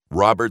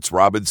Roberts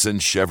Robinson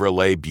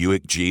Chevrolet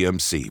Buick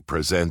GMC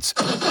presents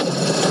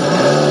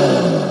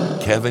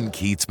Kevin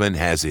Keatsman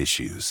Has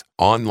Issues,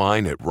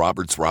 online at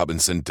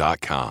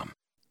robertsrobinson.com.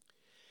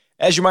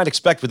 As you might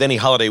expect with any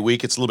holiday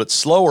week, it's a little bit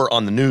slower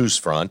on the news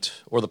front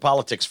or the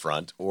politics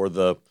front or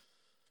the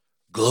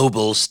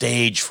global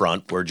stage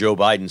front where Joe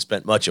Biden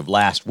spent much of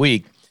last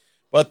week.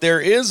 But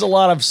there is a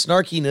lot of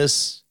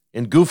snarkiness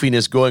and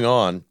goofiness going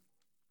on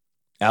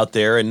out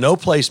there, and no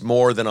place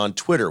more than on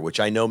Twitter, which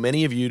I know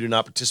many of you do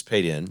not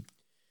participate in,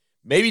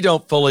 maybe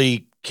don't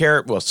fully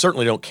care, well,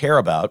 certainly don't care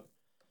about,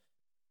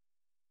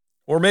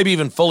 or maybe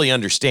even fully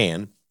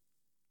understand.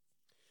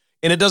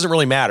 And it doesn't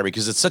really matter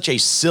because it's such a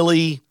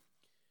silly,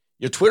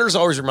 Twitter's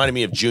always reminded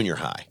me of junior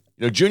high.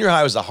 Junior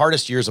high was the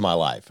hardest years of my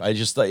life. I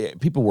just thought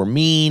people were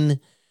mean.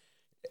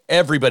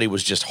 Everybody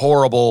was just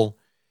horrible.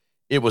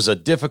 It was a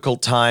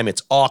difficult time.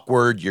 It's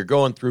awkward. You're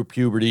going through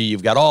puberty.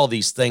 You've got all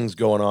these things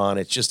going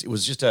on.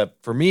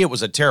 For me, it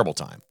was a terrible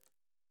time.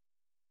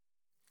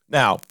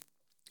 Now,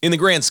 in the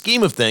grand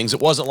scheme of things, it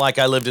wasn't like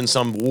I lived in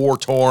some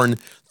war-torn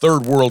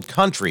third world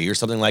country or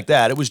something like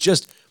that. It was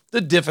just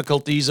the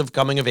difficulties of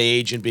coming of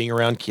age and being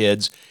around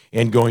kids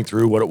and going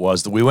through what it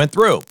was that we went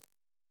through.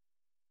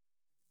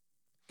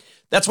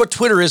 That's what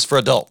Twitter is for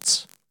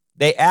adults.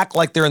 They act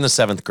like they're in the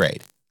 7th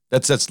grade.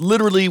 That's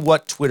literally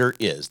what Twitter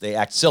is. They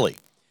act silly.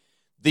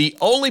 The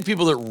only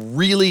people that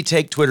really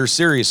take Twitter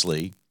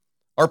seriously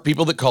are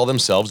people that call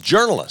themselves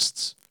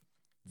journalists.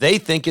 They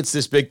think it's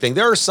this big thing.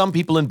 There are some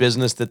people in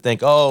business that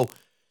think, oh,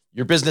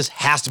 your business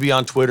has to be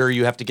on Twitter.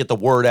 You have to get the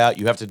word out.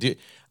 You have to do.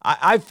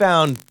 I've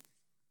found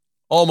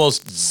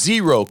almost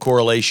zero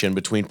correlation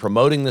between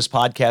promoting this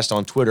podcast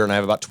on Twitter, and I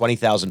have about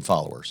 20,000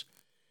 followers.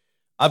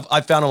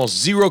 I've found almost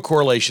zero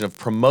correlation of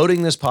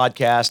promoting this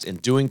podcast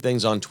and doing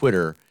things on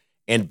Twitter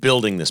and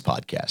building this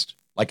podcast.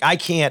 Like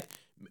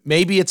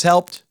maybe it's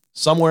helped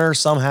somewhere,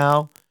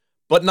 somehow,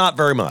 but not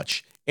very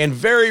much. And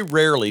very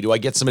rarely do I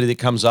get somebody that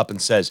comes up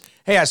and says,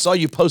 hey, I saw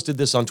you posted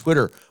this on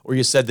Twitter or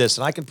you said this,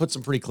 and I can put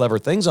some pretty clever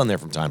things on there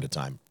from time to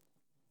time.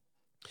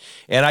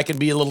 And I can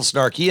be a little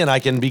snarky and I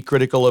can be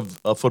critical of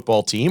a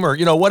football team or,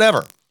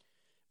 whatever.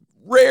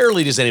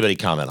 Rarely does anybody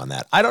comment on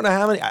that. I don't know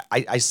how many.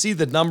 I see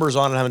the numbers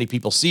on it, how many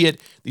people see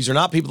it. These are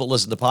not people that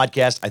listen to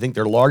podcasts. I think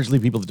they're largely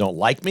people that don't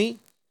like me.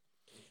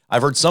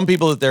 I've heard some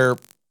people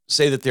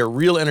say that their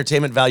real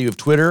entertainment value of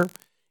Twitter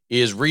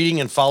is reading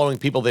and following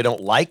people they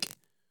don't like.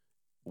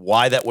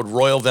 Why that would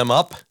roil them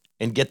up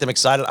and get them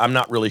excited, I'm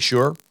not really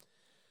sure.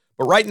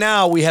 But right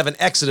now, we have an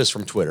exodus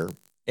from Twitter,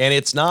 and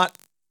it's not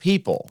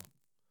people,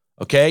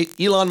 okay?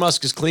 Elon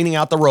Musk is cleaning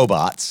out the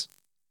robots,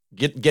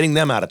 getting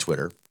them out of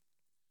Twitter.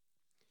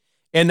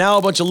 And now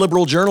a bunch of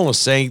liberal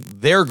journalists saying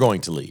they're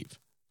going to leave,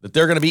 that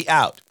they're going to be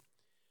out.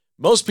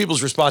 Most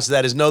people's response to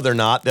that is, no, they're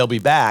not. They'll be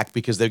back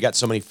because they've got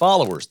so many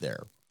followers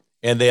there.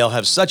 And they'll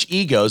have such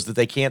egos that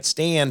they can't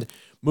stand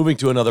moving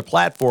to another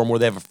platform where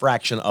they have a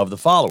fraction of the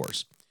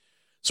followers.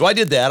 So I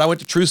did that. I went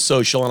to Truth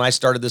Social, and I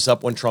started this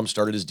up when Trump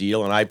started his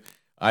deal. And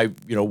I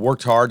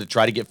worked hard to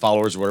try to get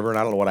followers or whatever. And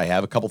I don't know what I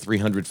have, a couple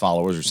 300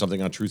 followers or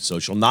something on Truth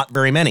Social. Not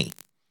very many.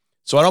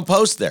 So I don't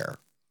post there.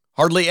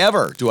 Hardly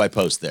ever do I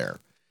post there.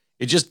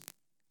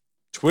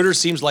 Twitter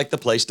seems like the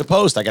place to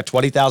post. I got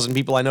 20,000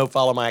 people I know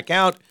follow my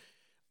account.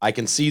 I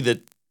can see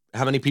that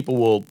how many people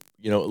will,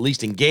 at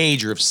least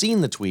engage or have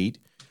seen the tweet,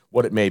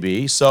 what it may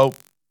be. So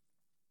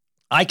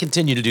I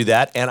continue to do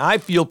that, and I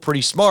feel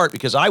pretty smart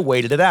because I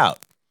waited it out.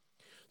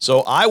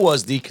 So I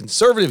was the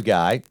conservative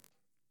guy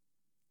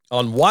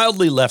on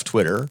wildly left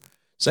Twitter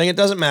saying it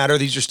doesn't matter.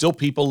 These are still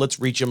people.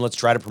 Let's reach them. Let's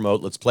try to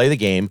promote. Let's play the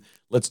game.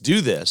 Let's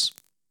do this.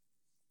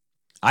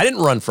 I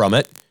didn't run from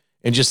it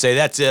and just say,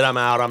 that's it, I'm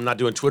out. I'm not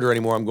doing Twitter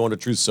anymore. I'm going to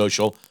Truth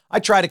Social. I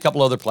tried a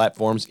couple other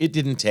platforms. It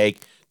didn't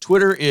take.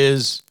 Twitter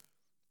is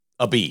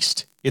a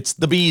beast. It's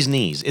the bee's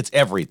knees. It's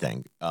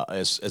everything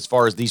as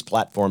far as these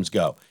platforms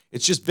go.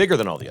 It's just bigger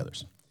than all the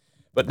others.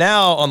 But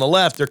now on the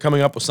left, they're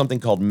coming up with something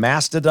called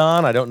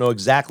Mastodon. I don't know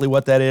exactly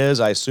what that is.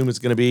 I assume it's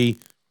going to be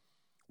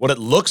what it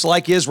looks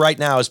like is right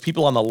now is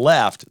people on the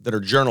left that are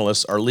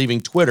journalists are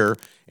leaving Twitter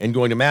and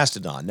going to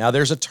Mastodon. Now,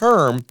 there's a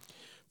term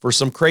for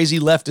some crazy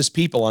leftist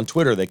people on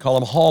Twitter. They call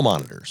them hall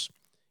monitors.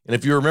 And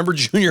if you remember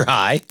junior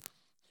high,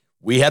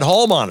 we had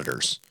hall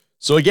monitors.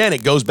 So again,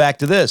 it goes back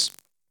to this.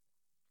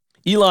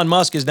 Elon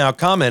Musk is now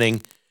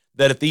commenting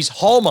that if these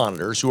hall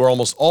monitors, who are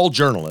almost all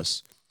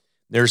journalists,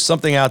 there's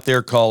something out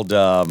there called,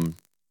 the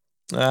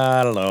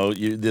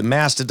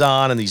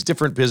Mastodon and these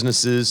different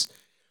businesses.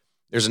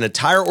 There's an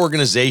entire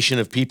organization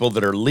of people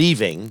that are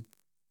leaving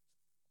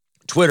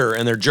Twitter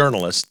and they're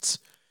journalists.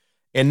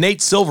 And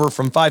Nate Silver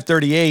from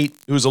 538,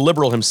 who's a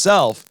liberal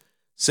himself,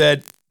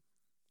 said,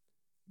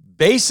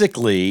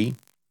 basically,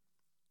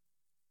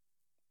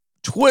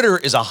 Twitter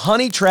is a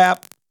honey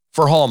trap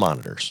for hall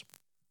monitors.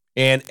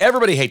 And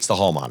everybody hates the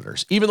hall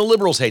monitors. Even the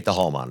liberals hate the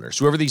hall monitors,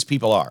 whoever these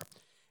people are.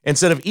 And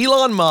said if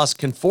Elon Musk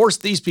can force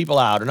these people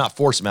out, or not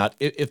force them out,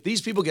 if these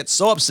people get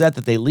so upset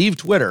that they leave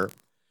Twitter,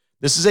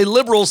 this is a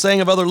liberal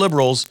saying of other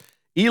liberals,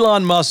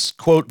 Elon Musk's,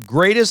 quote,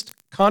 greatest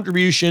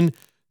contribution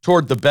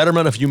toward the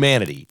betterment of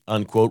humanity,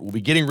 unquote, will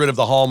be getting rid of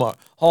the hall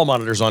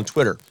monitors on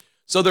Twitter.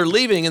 So they're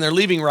leaving, and they're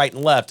leaving right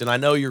and left. And I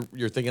know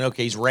you're thinking,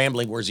 okay, he's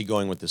rambling. Where's he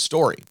going with this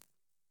story?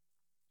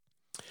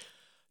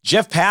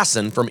 Jeff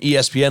Passan from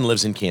ESPN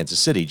lives in Kansas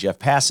City. Jeff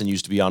Passan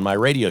used to be on my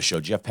radio show.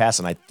 Jeff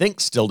Passan, I think,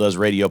 still does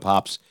Radio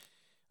Pop's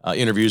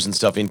interviews and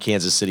stuff in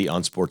Kansas City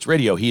on sports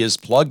radio. He is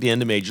plugged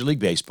into Major League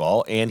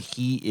Baseball, and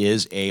he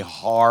is a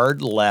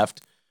hard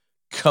left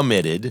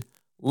committed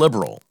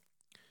liberal.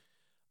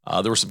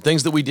 There were some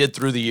things that we did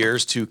through the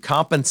years to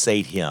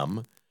compensate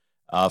him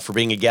for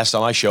being a guest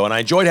on my show, and I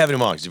enjoyed having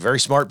him on. He's a very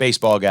smart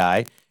baseball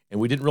guy, and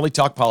we didn't really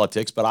talk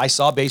politics, but I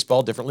saw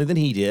baseball differently than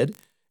he did.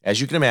 As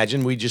you can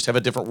imagine, we just have a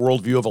different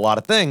worldview of a lot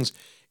of things,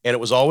 and it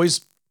was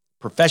always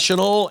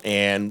professional,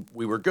 and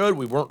we were good.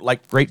 We weren't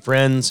like great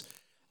friends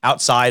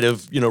outside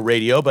of,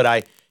 radio,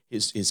 but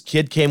his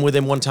kid came with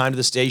him one time to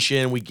the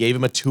station. We gave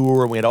him a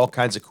tour, and we had all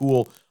kinds of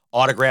cool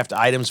autographed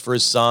items for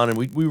his son, and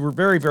we were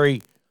very,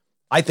 very,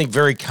 I think,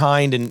 very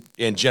kind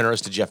and generous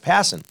to Jeff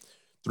Passan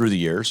through the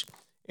years.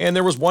 And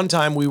there was one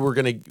time we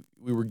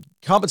were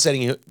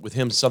compensating with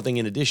him something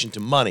in addition to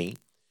money,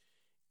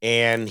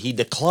 and he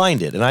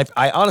declined it. And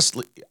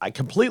I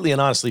completely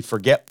and honestly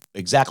forget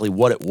exactly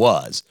what it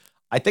was.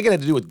 I think it had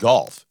to do with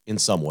golf in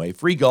some way,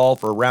 free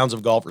golf or rounds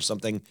of golf or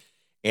something.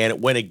 And it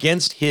went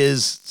against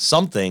his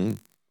something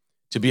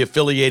to be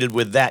affiliated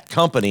with that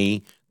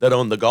company that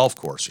owned the golf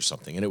course or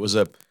something. And it was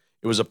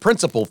a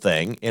principle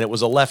thing, and it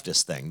was a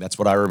leftist thing. That's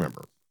what I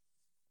remember.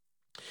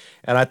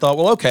 And I thought,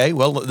 well, okay,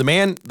 well, the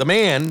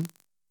man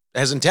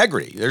has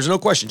integrity. There's no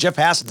question. Jeff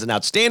Passan's an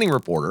outstanding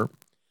reporter.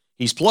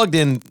 He's plugged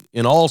in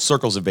all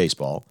circles of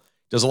baseball,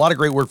 does a lot of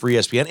great work for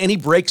ESPN, and he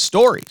breaks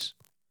stories.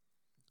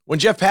 When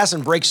Jeff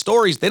Passan breaks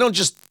stories, they don't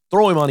just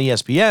throw him on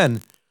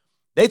ESPN.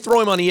 They throw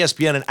him on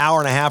ESPN an hour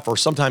and a half or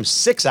sometimes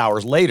 6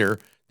 hours later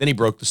than he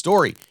broke the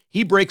story.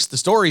 He breaks the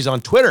stories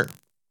on Twitter.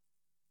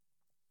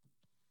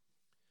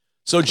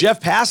 So Jeff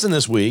Passan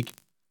this week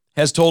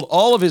has told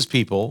all of his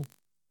people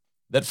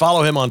that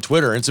follow him on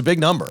Twitter, and it's a big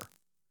number,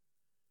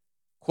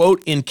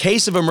 quote, in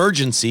case of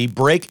emergency,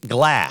 break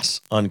glass,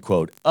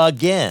 unquote.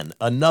 Again,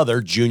 another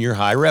junior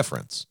high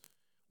reference,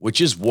 which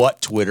is what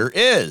Twitter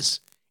is.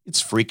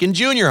 It's freaking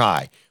junior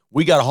high.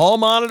 We got hall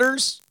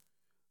monitors.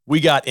 We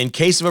got in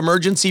case of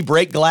emergency,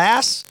 break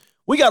glass.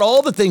 We got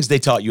all the things they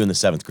taught you in the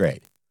 7th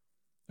grade.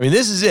 I mean,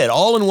 this is it,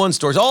 all in one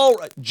story. It's all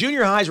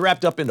junior highs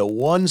wrapped up into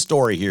one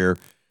story here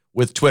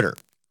with Twitter.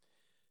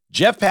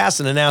 Jeff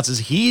Passan announces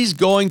he's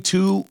going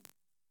to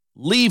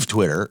leave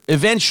Twitter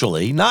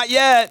eventually, not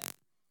yet,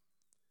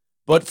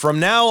 but from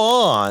now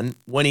on,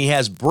 when he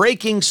has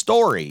breaking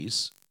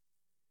stories,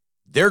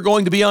 they're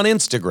going to be on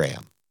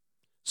Instagram.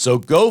 So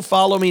go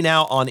follow me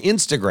now on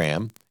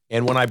Instagram,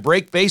 and when I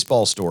break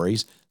baseball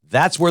stories,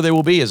 that's where they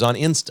will be, is on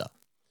Insta.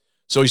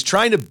 So he's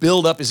trying to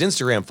build up his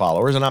Instagram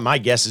followers, and my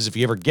guess is if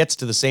he ever gets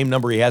to the same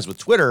number he has with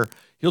Twitter,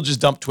 he'll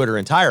just dump Twitter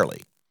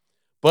entirely.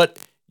 But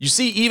you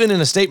see, even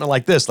in a statement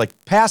like this, like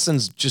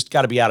Passan's just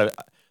got to be out of it.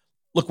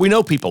 Look, we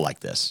know people like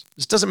this.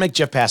 This doesn't make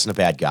Jeff Passan a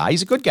bad guy.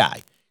 He's a good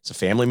guy. He's a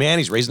family man.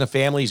 He's raising a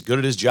family. He's good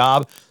at his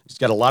job. He's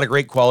got a lot of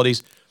great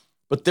qualities.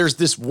 But there's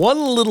this one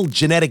little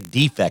genetic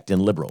defect in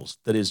liberals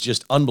that is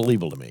just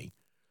unbelievable to me,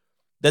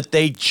 that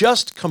they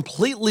just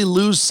completely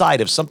lose sight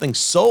of something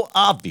so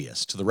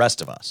obvious to the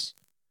rest of us.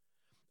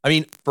 I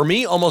mean, for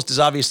me, almost as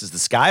obvious as the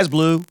sky is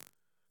blue,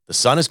 the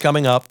sun is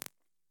coming up,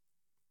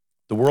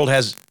 the world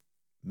has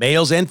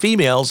males and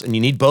females, and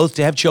you need both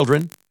to have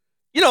children.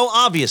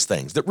 Obvious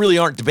things that really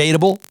aren't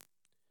debatable.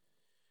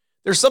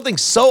 There's something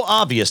so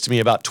obvious to me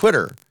about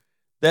Twitter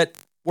that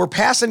where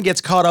Passan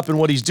gets caught up in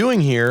what he's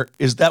doing here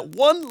is that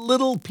one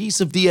little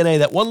piece of DNA,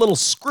 that one little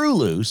screw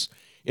loose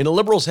in a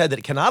liberal's head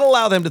that cannot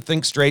allow them to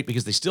think straight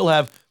because they still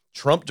have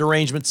Trump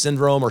derangement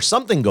syndrome or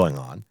something going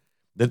on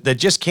that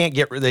just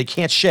they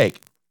can't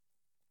shake.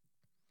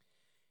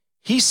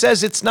 He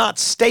says it's not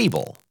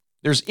stable.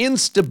 There's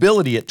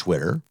instability at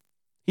Twitter.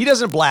 He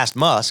doesn't blast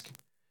Musk.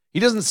 He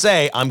doesn't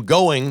say, I'm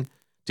going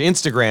to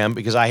Instagram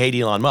because I hate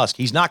Elon Musk.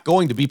 He's not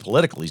going to be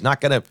political. He's not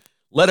going to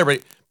let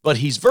everybody, but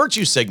he's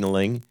virtue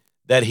signaling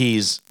that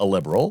he's a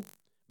liberal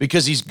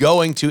because he's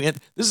going to,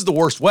 this is the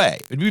worst way.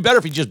 It'd be better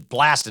if he just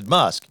blasted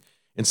Musk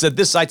and said,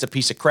 this site's a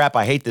piece of crap.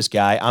 I hate this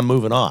guy. I'm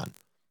moving on.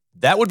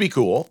 That would be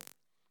cool.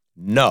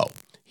 No.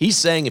 He's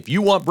saying, if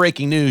you want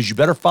breaking news, you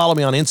better follow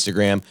me on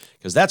Instagram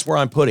because that's where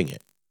I'm putting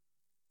it.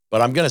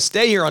 But I'm going to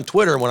stay here on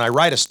Twitter. And when I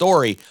write a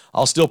story,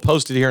 I'll still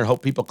post it here and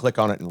hope people click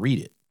on it and read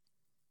it.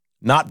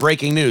 Not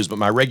breaking news, but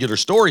my regular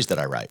stories that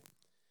I write.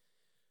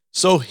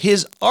 So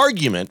his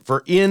argument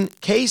for in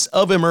case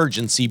of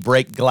emergency,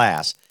 break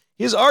glass.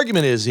 His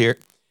argument is here,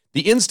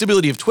 the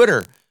instability of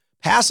Twitter.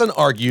 Passan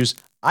argues,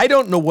 I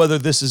don't know whether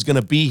this is going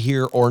to be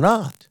here or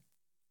not.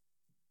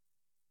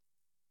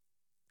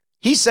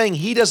 He's saying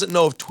he doesn't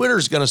know if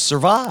Twitter's going to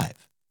survive.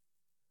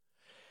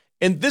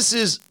 And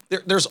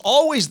there's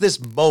always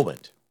this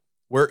moment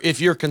where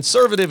if you're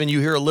conservative and you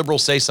hear a liberal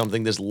say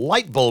something, this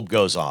light bulb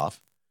goes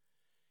off.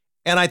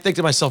 And I think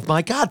to myself,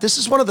 my God, this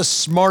is one of the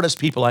smartest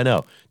people I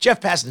know.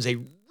 Jeff Passan is a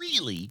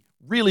really,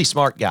 really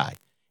smart guy.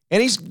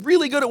 And he's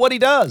really good at what he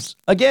does.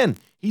 Again,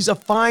 he's a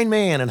fine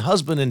man and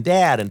husband and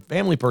dad and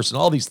family person,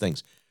 all these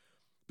things.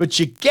 But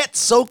you get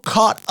so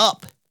caught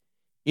up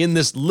in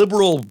this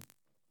liberal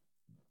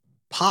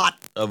pot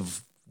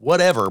of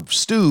whatever,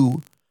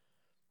 stew,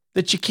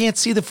 that you can't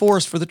see the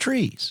forest for the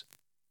trees.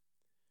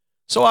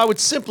 So I would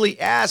simply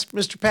ask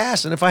Mr.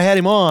 Passan, if I had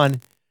him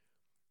on,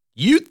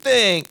 you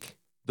think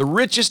the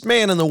richest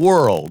man in the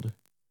world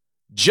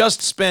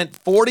just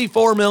spent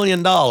 $44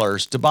 million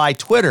to buy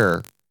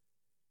Twitter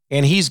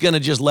and he's going to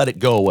just let it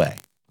go away?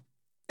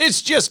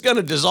 It's just going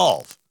to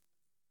dissolve.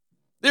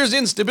 There's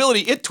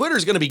instability.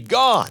 Twitter's going to be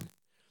gone.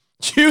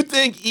 Do you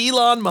think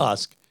Elon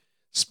Musk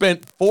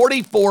spent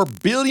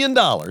 $44 billion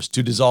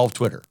to dissolve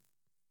Twitter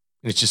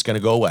and it's just going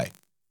to go away?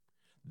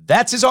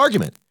 That's his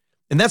argument.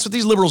 And that's what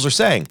these liberals are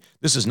saying.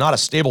 This is not a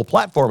stable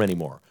platform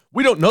anymore.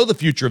 We don't know the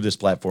future of this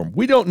platform.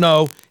 We don't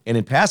know. And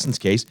in Passan's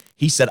case,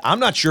 he said, I'm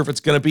not sure if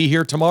it's going to be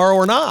here tomorrow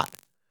or not.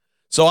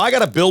 So I got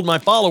to build my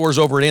followers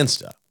over at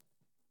Insta.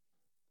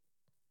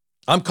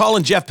 I'm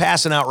calling Jeff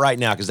Passan out right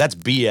now because that's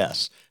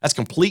BS. That's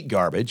complete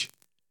garbage.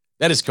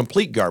 That is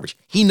complete garbage.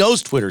 He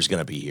knows Twitter's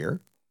going to be here.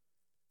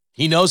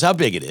 He knows how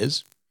big it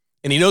is.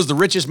 And he knows the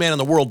richest man in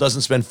the world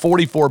doesn't spend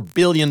 $44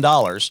 billion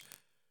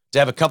to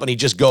have a company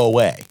just go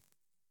away.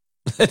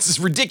 That's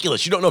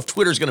ridiculous. You don't know if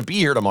Twitter's going to be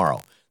here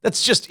tomorrow.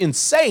 That's just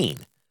insane.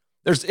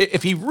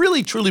 If he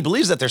really truly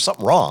believes that, there's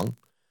something wrong.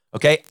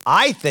 Okay,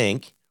 I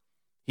think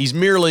he's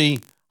merely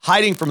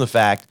hiding from the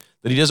fact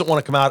that he doesn't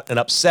want to come out and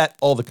upset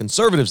all the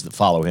conservatives that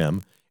follow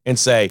him and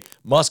say,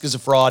 Musk is a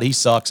fraud, he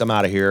sucks, I'm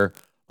out of here,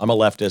 I'm a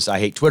leftist, I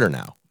hate Twitter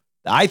now.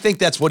 I think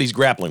that's what he's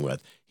grappling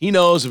with. He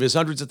knows of his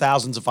hundreds of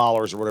thousands of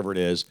followers or whatever it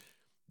is,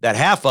 that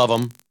half of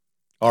them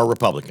are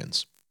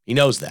Republicans. He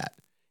knows that.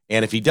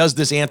 And if he does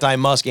this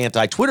anti-Musk,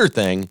 anti-Twitter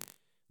thing,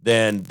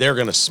 then they're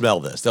going to smell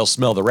this. They'll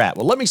smell the rat.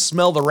 Well, let me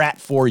smell the rat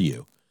for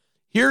you.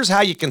 Here's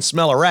how you can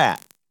smell a rat.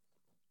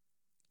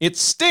 It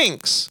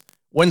stinks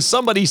when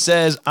somebody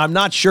says, I'm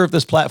not sure if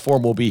this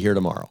platform will be here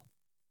tomorrow.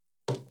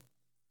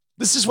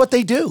 This is what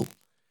they do.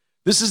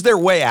 This is their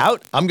way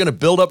out. I'm going to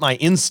build up my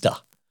Insta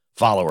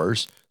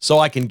followers so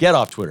I can get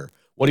off Twitter.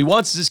 What he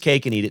wants is his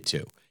cake and eat it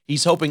too.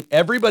 He's hoping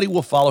everybody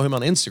will follow him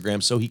on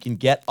Instagram so he can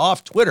get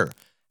off Twitter.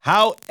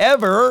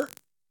 However,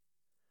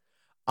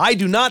 I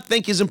do not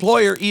think his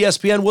employer,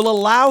 ESPN, will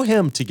allow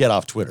him to get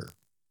off Twitter.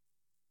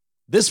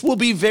 This will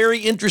be very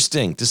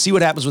interesting to see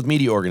what happens with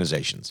media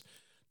organizations.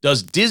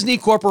 Does Disney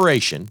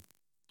Corporation,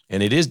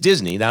 and it is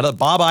Disney, now that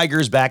Bob Iger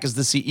is back as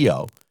the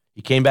CEO,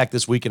 he came back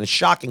this week in a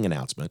shocking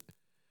announcement.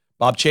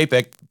 Bob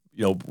Chapek,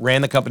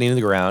 ran the company into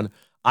the ground.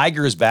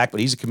 Iger is back, but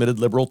he's a committed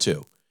liberal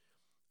too.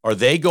 Are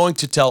they going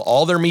to tell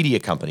all their media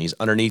companies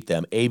underneath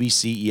them,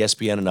 ABC,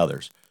 ESPN, and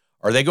others,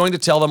 are they going to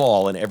tell them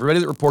all and everybody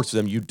that reports to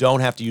them, you don't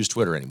have to use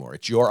Twitter anymore?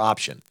 It's your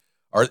option.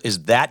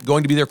 Is that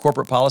going to be their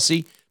corporate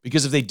policy?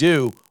 Because if they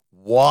do,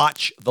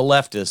 watch the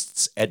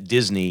leftists at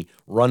Disney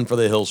run for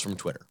the hills from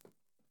Twitter.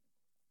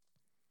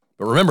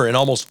 But remember, in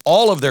almost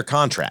all of their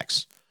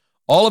contracts,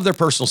 all of their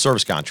personal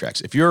service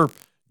contracts, if you're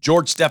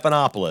George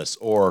Stephanopoulos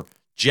or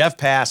Jeff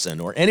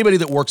Passan or anybody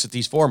that works at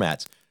these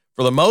formats,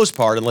 for the most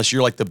part, unless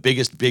you're like the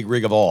biggest big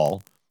rig of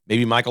all,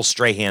 maybe Michael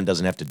Strahan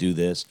doesn't have to do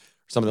this,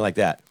 or something like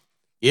that.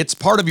 It's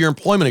part of your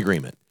employment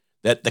agreement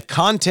that the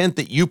content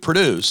that you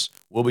produce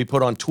will be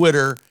put on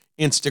Twitter,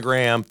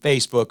 Instagram,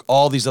 Facebook,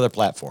 all these other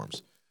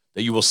platforms,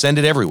 that you will send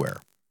it everywhere.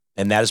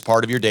 And that is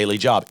part of your daily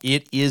job.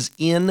 It is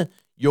in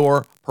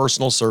your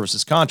personal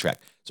services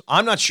contract. So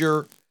I'm not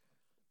sure,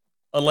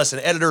 unless an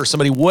editor or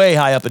somebody way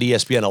high up at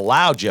ESPN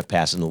allowed Jeff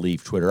Passan to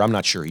leave Twitter, I'm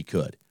not sure he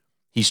could.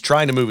 He's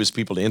trying to move his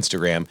people to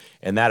Instagram,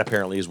 and that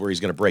apparently is where he's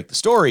going to break the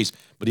stories,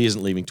 but he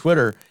isn't leaving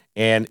Twitter.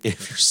 And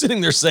if you're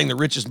sitting there saying the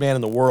richest man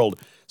in the world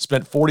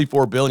spent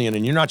 $44 billion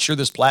and you're not sure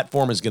this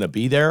platform is going to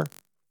be there,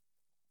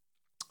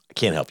 I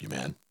can't help you,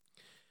 man.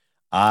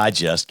 I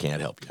just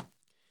can't help you.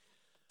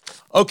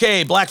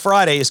 Okay, Black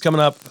Friday is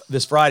coming up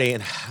this Friday,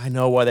 and I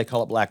know why they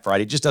call it Black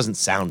Friday. It just doesn't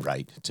sound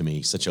right to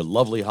me. Such a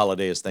lovely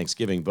holiday as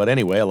Thanksgiving. But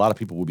anyway, a lot of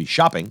people will be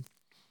shopping.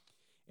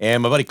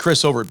 And my buddy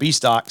Chris over at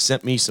B-Stock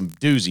sent me some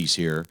doozies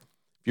here.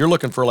 If you're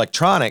looking for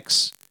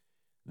electronics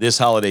this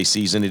holiday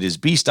season, it is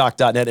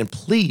bstock.net. And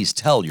please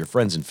tell your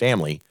friends and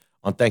family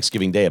on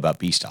Thanksgiving Day about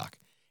B-Stock.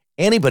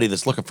 Anybody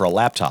that's looking for a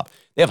laptop,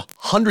 they have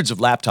hundreds of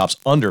laptops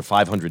under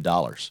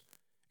 $500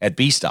 at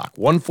B-Stock,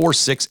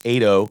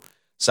 14680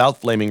 South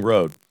Flaming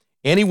Road.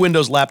 Any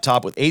Windows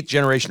laptop with 8th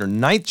generation or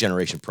 9th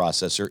generation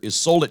processor is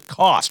sold at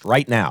cost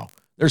right now.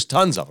 There's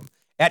tons of them.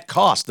 At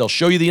cost, they'll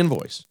show you the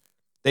invoice.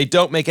 They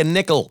don't make a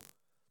nickel.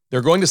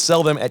 They're going to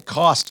sell them at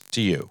cost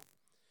to you.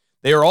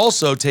 They are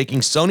also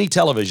taking Sony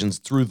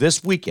televisions through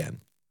this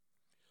weekend.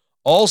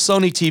 All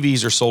Sony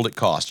TVs are sold at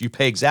cost. You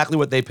pay exactly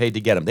what they paid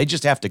to get them. They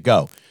just have to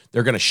go.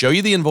 They're going to show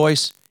you the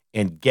invoice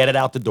and get it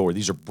out the door.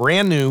 These are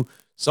brand new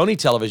Sony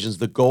televisions,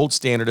 the gold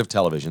standard of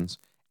televisions,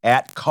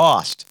 at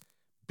cost.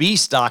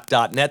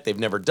 bstock.net. They've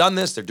never done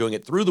this. They're doing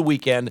it through the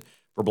weekend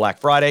for Black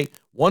Friday,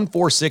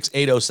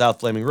 14680 South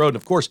Flaming Road. And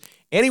of course,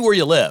 anywhere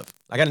you live.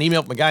 I got an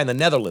email from a guy in the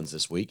Netherlands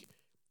this week.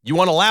 You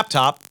want a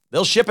laptop,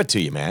 they'll ship it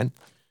to you, man.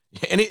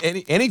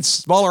 Any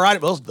smaller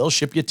item, they'll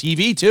ship you a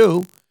TV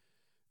too.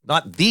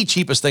 Not the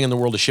cheapest thing in the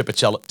world to ship a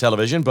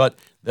television, but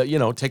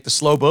take the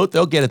slow boat.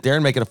 They'll get it there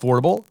and make it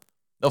affordable.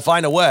 They'll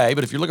find a way.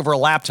 But if you're looking for a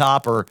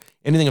laptop or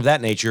anything of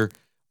that nature,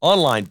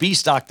 online,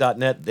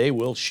 bstock.net, they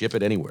will ship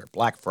it anywhere.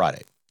 Black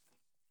Friday.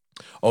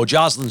 Oh,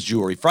 Jocelyn's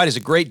Jewelry. Friday's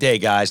a great day,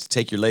 guys, to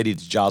take your lady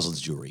to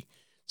Jocelyn's Jewelry.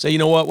 Say, you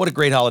know what a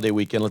great holiday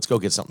weekend. Let's go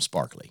get something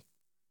sparkly.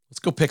 Let's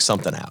go pick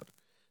something out.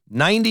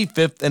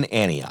 95th and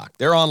Antioch.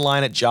 They're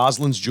online at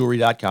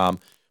joslinsjewelry.com.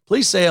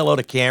 Please say hello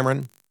to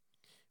Cameron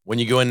when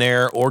you go in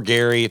there, or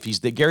Gary.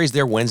 Gary's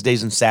there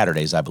Wednesdays and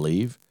Saturdays, I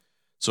believe.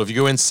 So if you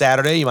go in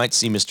Saturday, you might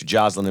see Mr.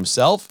 Joslin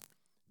himself.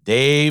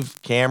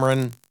 Dave,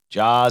 Cameron,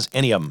 Joz,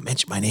 any of them.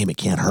 Mention my name. It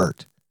can't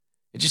hurt.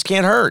 It just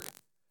can't hurt.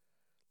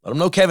 Let them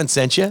know Kevin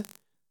sent you.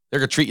 They're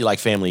going to treat you like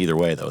family either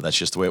way, though. That's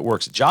just the way it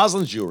works.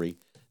 Joslin's Jewelry,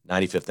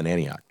 95th and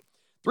Antioch.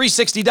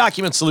 360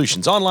 Document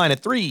Solutions, online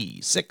at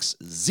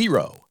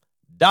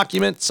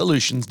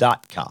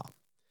 360documentsolutions.com.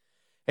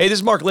 Hey, this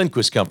is Mark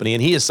Lindquist Company,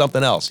 and he is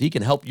something else. He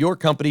can help your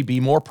company be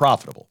more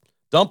profitable.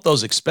 Dump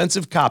those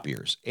expensive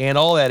copiers and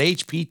all that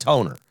HP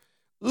toner.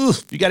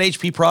 If you got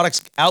HP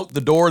products, out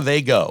the door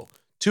they go.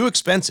 Too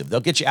expensive.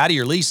 They'll get you out of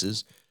your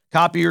leases.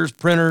 Copiers,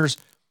 printers,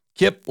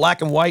 KIP,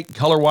 black and white,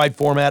 color wide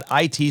format,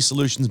 IT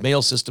solutions,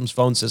 mail systems,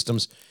 phone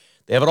systems.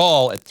 They have it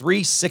all at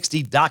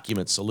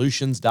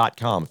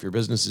 360documentsolutions.com. If your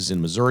business is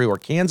in Missouri or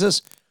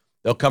Kansas,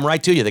 they'll come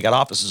right to you. They got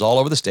offices all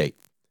over the state.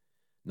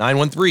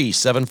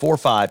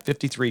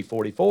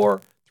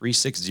 913-745-5344,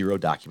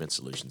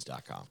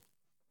 360documentsolutions.com.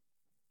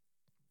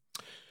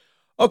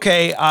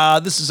 Okay,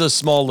 this is a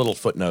small little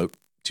footnote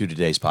to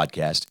today's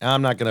podcast.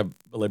 I'm not going to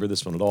belabor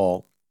this one at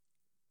all,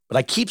 but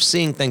I keep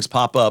seeing things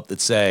pop up that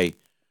say,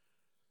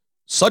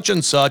 such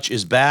and such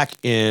is back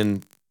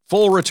in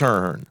full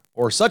return,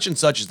 or such and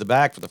such is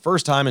back for the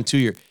first time in 2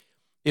 years.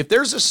 If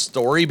there's a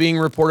story being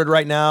reported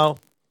right now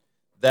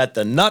that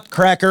the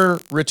Nutcracker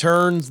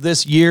returns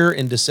this year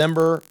in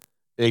December,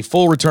 a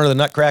full return of the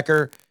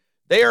Nutcracker,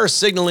 they are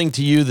signaling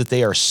to you that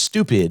they are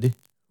stupid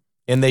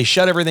and they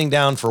shut everything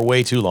down for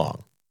way too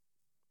long,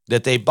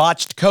 that they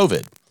botched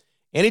COVID.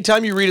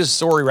 Anytime you read a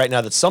story right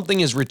now that something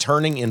is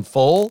returning in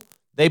full,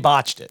 they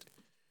botched it.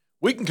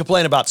 We can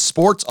complain about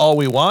sports all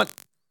we want,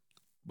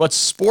 but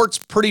sports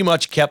pretty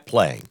much kept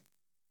playing,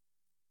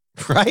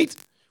 right?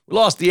 We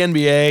lost the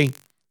NBA.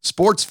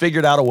 Sports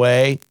figured out a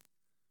way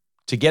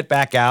to get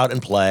back out and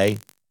play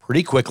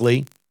pretty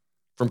quickly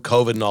from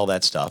COVID and all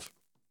that stuff.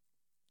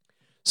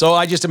 So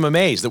I just am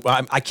amazed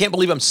that I can't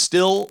believe I'm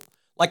still,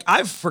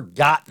 I've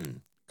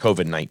forgotten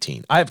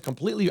COVID-19. I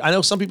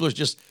know some people are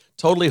just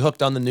totally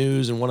hooked on the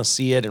news and want to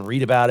see it and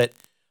read about it.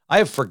 I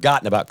have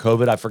forgotten about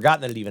COVID. I've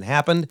forgotten that it even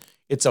happened.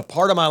 It's a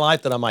part of my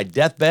life that on my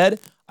deathbed,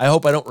 I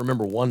hope I don't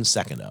remember 1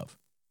 second of,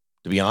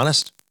 to be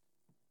honest,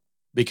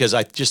 because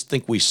I just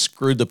think we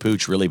screwed the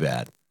pooch really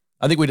bad.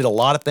 I think we did a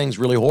lot of things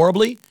really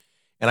horribly,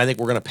 and I think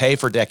we're going to pay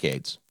for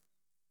decades.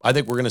 I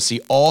think we're going to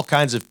see all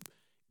kinds of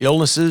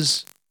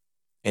illnesses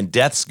and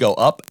deaths go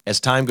up as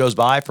time goes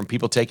by from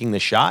people taking the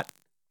shot,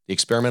 the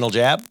experimental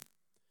jab.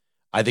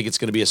 I think it's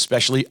going to be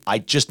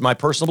my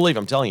personal belief,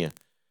 I'm telling you,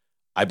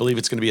 I believe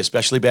it's going to be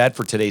especially bad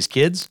for today's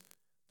kids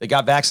that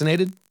got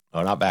vaccinated.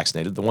 Oh, not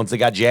vaccinated. The ones that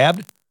got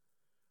jabbed.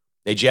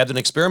 They jabbed an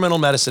experimental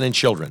medicine in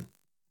children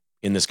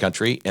in this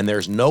country, and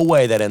there's no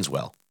way that ends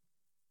well.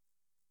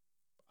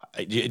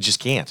 It just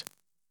can't.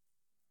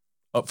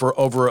 For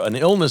over an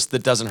illness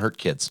that doesn't hurt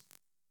kids.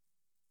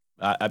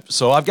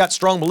 So I've got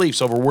strong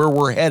beliefs over where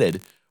we're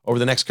headed over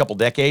the next couple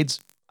decades.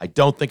 I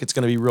don't think it's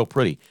going to be real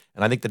pretty.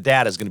 And I think the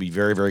data is going to be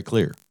very, very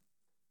clear.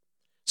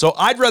 So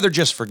I'd rather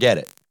just forget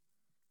it.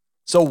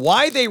 So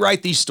why they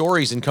write these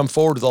stories and come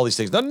forward with all these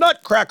things? The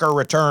Nutcracker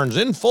returns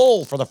in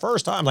full for the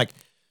first time.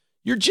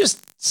 You're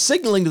just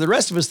signaling to the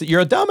rest of us that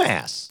you're a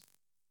dumbass.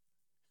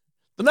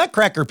 The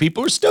Nutcracker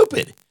people are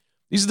stupid.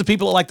 These are the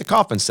people that like the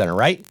Kauffman Center,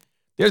 right?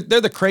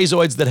 They're the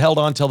crazoids that held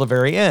on till the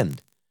very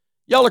end.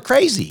 Y'all are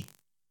crazy.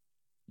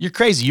 You're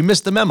crazy. You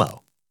missed the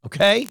memo,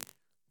 okay?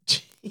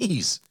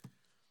 Jeez.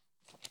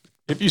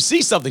 If you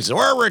see something, so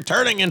we're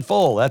returning in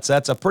full, that's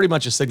a pretty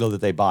much a signal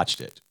that they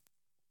botched it.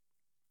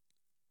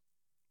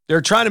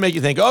 They're trying to make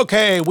you think,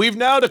 okay, we've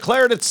now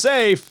declared it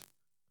safe.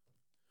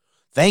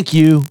 Thank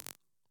you.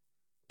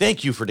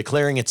 Thank you for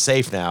declaring it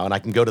safe now, and I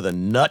can go to the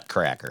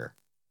Nutcracker,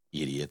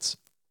 idiots.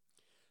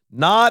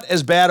 Not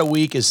as bad a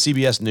week as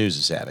CBS News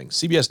is having.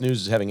 CBS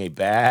News is having a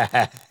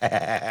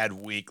bad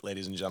week,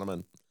 ladies and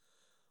gentlemen.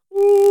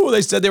 Ooh,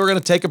 they said they were going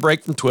to take a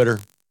break from Twitter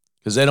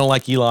because they don't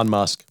like Elon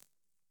Musk.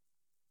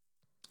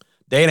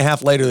 Day and a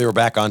half later, they were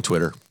back on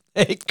Twitter.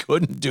 They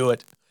couldn't do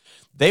it.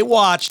 They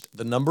watched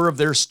the number of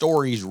their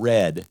stories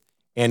read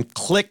and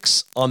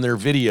clicks on their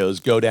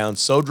videos go down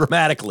so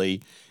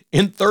dramatically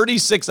in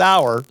 36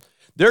 hours.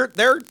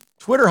 Their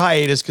Twitter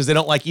hiatus, because they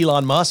don't like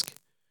Elon Musk,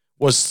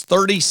 was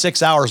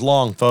 36 hours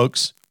long,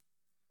 folks.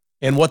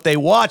 And what they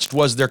watched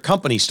was their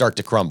company start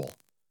to crumble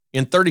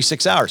in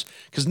 36 hours.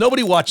 Because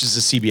nobody watches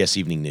the CBS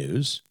Evening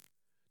News.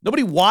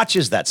 Nobody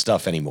watches that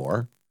stuff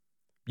anymore.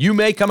 You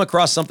may come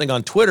across something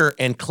on Twitter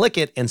and click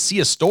it and see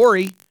a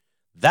story.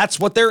 That's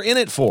what they're in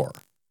it for.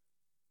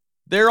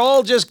 They're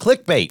all just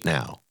clickbait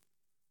now.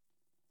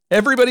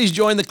 Everybody's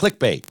joined the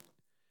clickbait.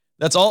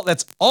 That's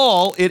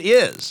all it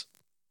is.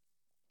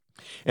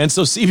 And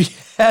so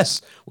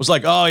CBS was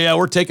like, oh, yeah,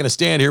 we're taking a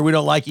stand here. We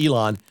don't like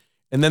Elon.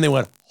 And then they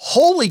went,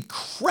 holy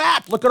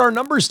crap, look at our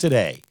numbers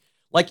today.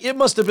 Like, it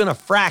must have been a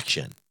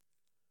fraction.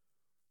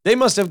 They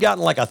must have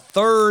gotten like a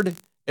third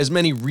as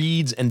many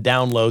reads and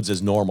downloads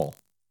as normal,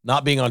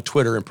 not being on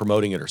Twitter and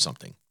promoting it or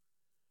something.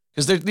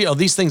 Because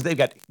these things, they've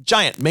got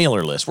giant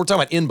mailer lists. We're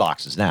talking about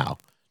inboxes now,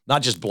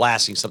 not just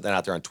blasting something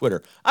out there on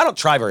Twitter. I don't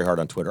try very hard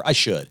on Twitter. I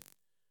should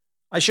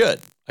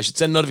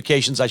send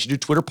notifications. I should do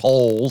Twitter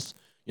polls.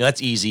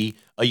 That's easy.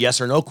 A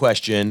yes or no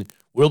question.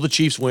 Will the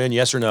Chiefs win?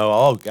 Yes or no?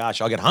 Oh, gosh,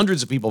 I'll get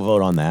hundreds of people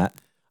vote on that.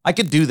 I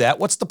could do that.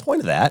 What's the point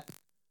of that?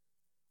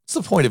 What's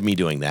the point of me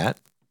doing that?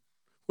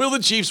 Will the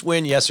Chiefs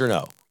win? Yes or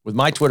no? With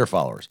my Twitter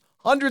followers.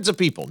 Hundreds of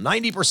people.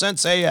 90%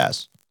 say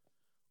yes.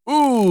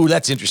 Ooh,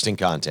 that's interesting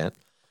content.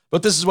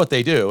 But this is what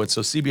they do. And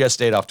so CBS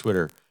stayed off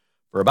Twitter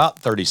for about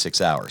 36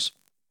 hours.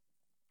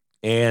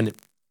 And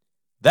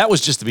that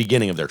was just the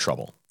beginning of their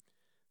trouble.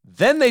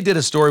 Then they did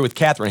a story with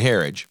Catherine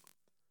Herridge,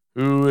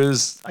 who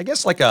is, I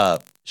guess,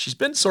 she's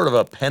been sort of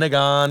a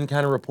Pentagon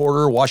kind of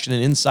reporter,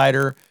 Washington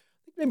Insider.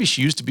 Maybe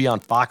she used to be on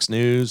Fox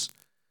News.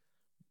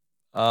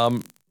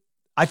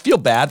 I feel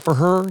bad for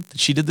her that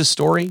she did this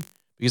story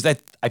because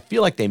I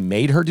feel like they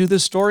made her do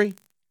this story.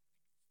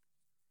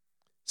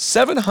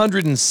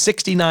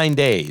 769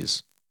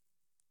 days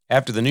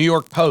after the New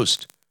York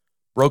Post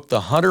broke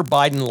the Hunter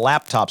Biden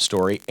laptop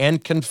story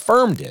and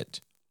confirmed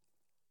it.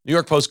 New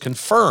York Post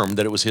confirmed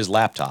that it was his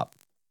laptop.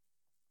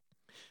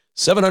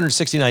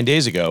 769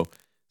 days ago,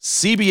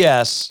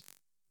 CBS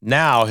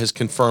now has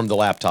confirmed the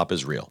laptop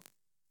is real.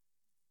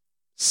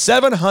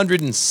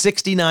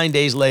 769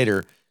 days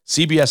later,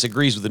 CBS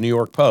agrees with the New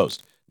York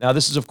Post. Now,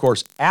 this is, of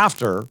course,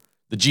 after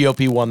the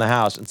GOP won the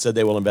House and said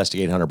they will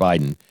investigate Hunter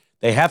Biden.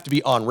 They have to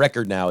be on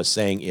record now as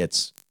saying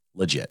it's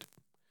legit.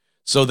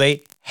 So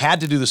they had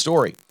to do the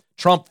story.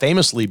 Trump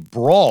famously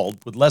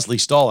brawled with Leslie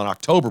Stahl in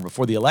October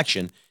before the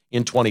election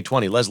in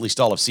 2020. Leslie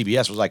Stahl of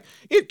CBS was like,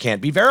 it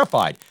can't be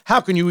verified.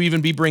 How can you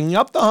even be bringing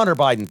up the Hunter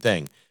Biden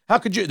thing? How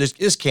could you?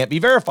 This can't be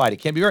verified. It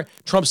can't be verified.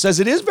 Trump says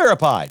it is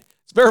verified.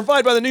 It's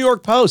verified by the New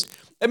York Post.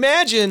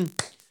 Imagine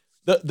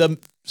the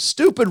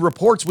stupid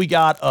reports we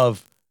got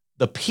of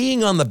the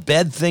peeing on the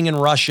bed thing in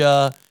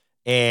Russia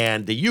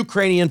and the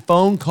Ukrainian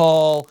phone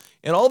call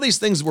and all these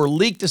things were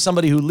leaked to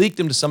somebody who leaked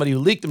them to somebody who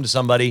leaked them to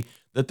somebody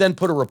that then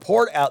put a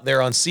report out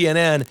there on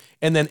CNN,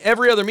 and then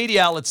every other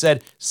media outlet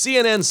said,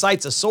 CNN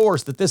cites a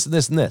source that this and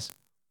this and this.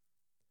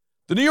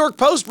 The New York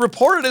Post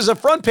reported as a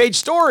front page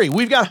story.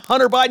 We've got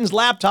Hunter Biden's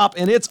laptop,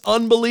 and it's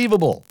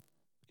unbelievable.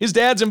 His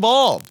dad's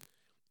involved.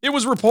 It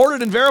was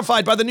reported and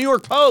verified by the New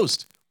York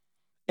Post.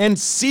 And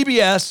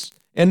CBS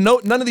and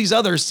none of these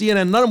others,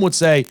 CNN, none of them would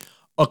say,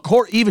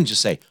 even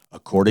just say,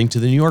 according to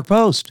the New York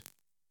Post.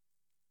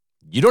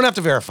 You don't have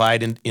to verify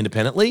it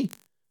independently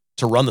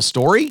to run the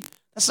story.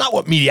 That's not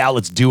what media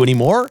outlets do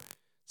anymore.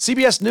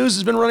 CBS News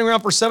has been running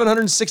around for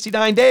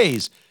 769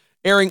 days,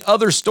 airing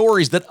other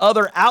stories that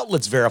other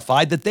outlets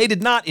verified that they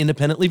did not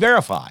independently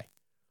verify.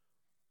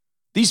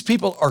 These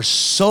people are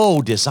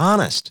so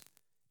dishonest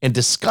and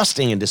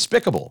disgusting and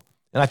despicable.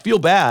 And I feel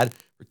bad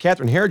for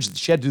Catherine Herridge that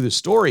she had to do this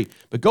story,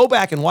 but go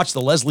back and watch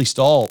the Leslie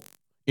Stahl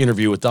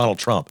interview with Donald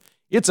Trump.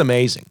 It's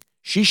amazing.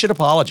 She should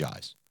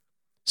apologize.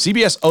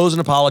 CBS owes an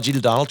apology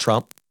to Donald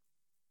Trump,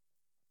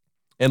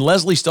 and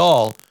Leslie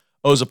Stahl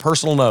owes a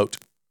personal note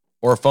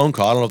or a phone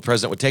call. I don't know if the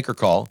president would take her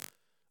call.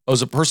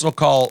 Owes a personal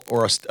call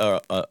or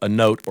a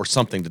note or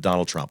something to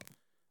Donald Trump,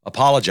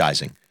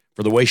 apologizing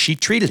for the way she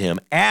treated him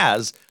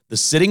as the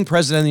sitting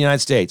president of the United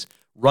States,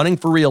 running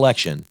for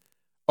re-election,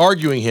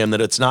 arguing him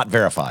that it's not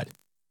verified,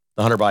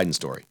 the Hunter Biden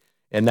story.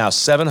 And now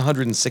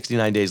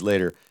 769 days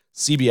later,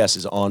 CBS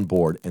is on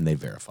board and they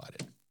verified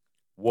it.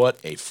 What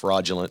a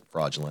fraudulent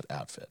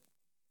outfit.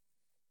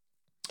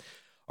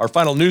 Our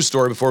final news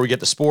story before we get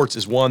to sports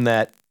is one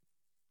that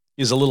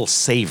is a little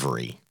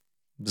savory.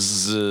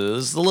 This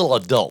is a little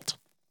adult.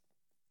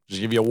 Just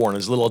give you a warning,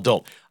 it's a little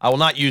adult. I will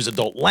not use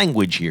adult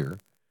language here,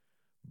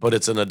 but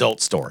it's an adult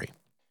story.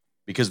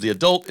 Because the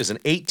adult is an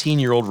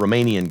 18-year-old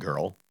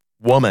Romanian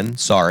woman,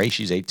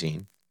 she's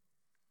 18.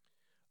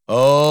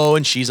 Oh,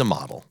 and she's a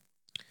model.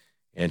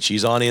 And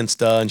she's on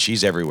Insta and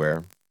she's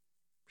everywhere.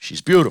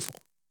 She's beautiful.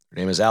 Her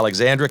name is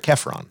Alexandra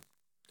Kefron.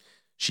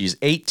 She's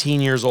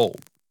 18 years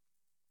old.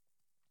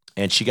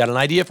 And she got an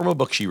idea from a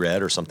book she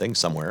read or something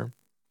somewhere.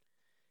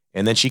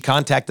 And then she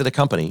contacted a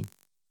company.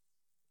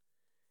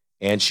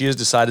 And she has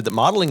decided that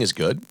modeling is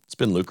good. It's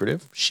been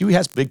lucrative. She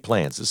has big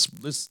plans.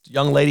 This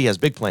young lady has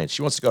big plans.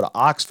 She wants to go to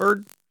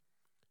Oxford.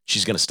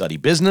 She's going to study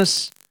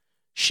business.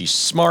 She's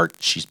smart.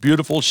 She's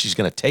beautiful. She's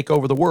going to take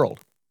over the world.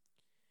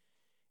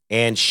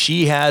 And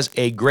she has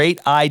a great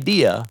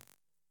idea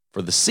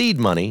for the seed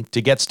money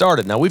to get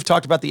started. Now, we've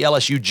talked about the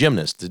LSU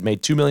gymnast that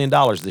made $2 million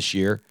this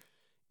year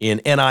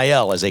in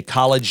NIL as a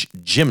college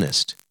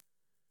gymnast.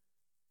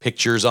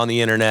 Pictures on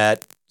the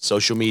internet,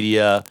 social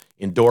media,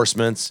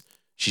 endorsements.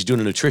 She's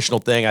doing a nutritional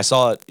thing. I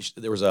saw it.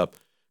 There was a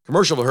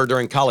commercial of her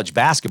during college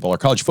basketball or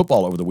college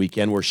football over the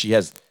weekend where she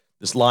has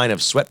this line of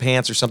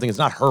sweatpants or something. It's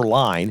not her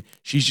line.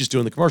 She's just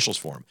doing the commercials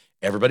for them.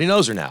 Everybody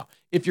knows her now.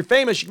 If you're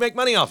famous, you can make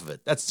money off of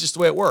it. That's just the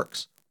way it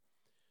works.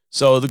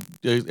 So the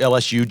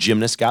LSU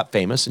gymnast got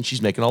famous, and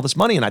she's making all this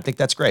money, and I think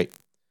that's great.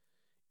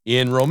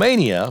 In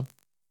Romania,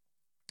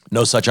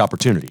 no such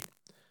opportunity.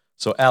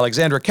 So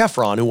Alexandra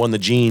Kefron, who won the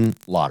gene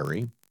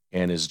lottery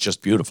and is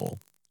just beautiful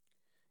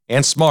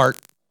and smart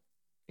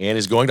and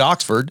is going to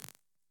Oxford,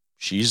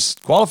 she's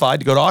qualified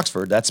to go to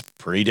Oxford. That's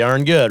pretty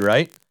darn good,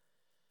 right?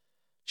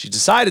 She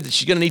decided that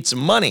she's going to need some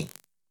money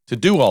to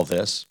do all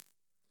this.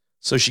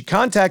 So she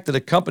contacted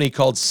a company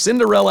called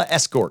Cinderella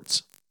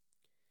Escorts.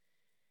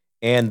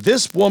 And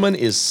this woman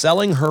is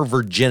selling her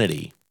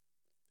virginity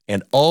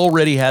and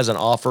already has an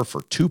offer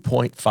for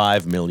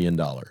 $2.5 million.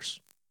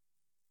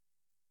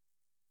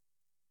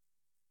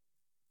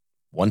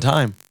 One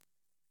time.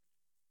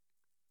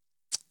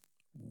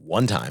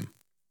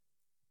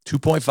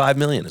 2.5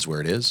 million is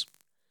where it is.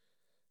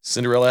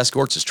 Cinderella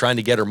Escorts is trying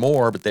to get her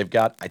more, but they've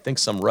got, I think,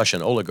 some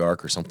Russian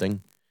oligarch or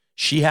something.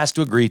 She has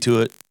to agree to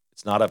it.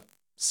 It's not a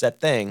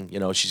set thing. You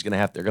know,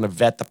 they're going to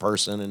vet the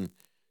person, and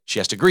she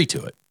has to agree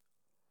to it.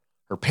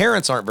 Her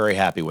parents aren't very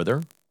happy with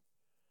her,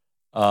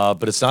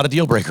 but it's not a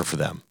deal breaker for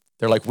them.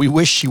 They're like, we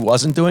wish she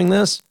wasn't doing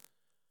this.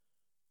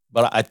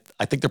 But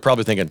I think they're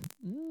probably thinking,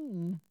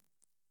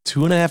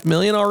 $2.5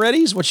 million already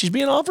is what she's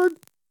being offered?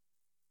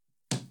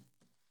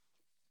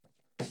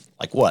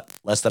 Like what?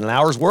 Less than an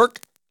hour's work?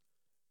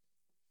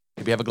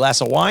 Maybe have a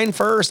glass of wine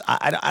first.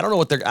 I don't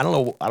know I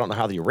don't know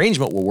how the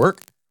arrangement will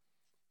work.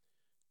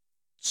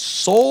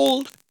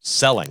 Selling.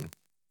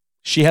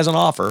 She has an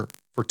offer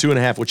for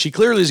 2.5, which she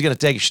clearly is going to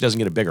take if she doesn't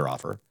get a bigger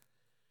offer.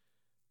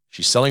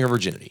 She's selling her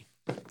virginity.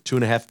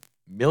 $2.5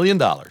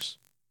 million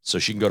so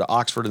she can go to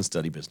Oxford and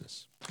study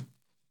business.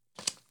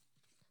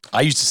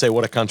 I used to say,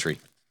 what a country.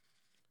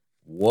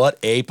 What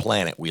a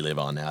planet we live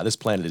on now. This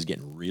planet is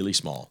getting really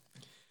small.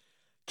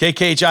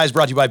 KKHI is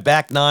brought to you by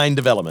Back9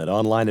 Development.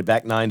 Online at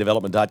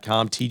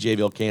back9development.com. TJ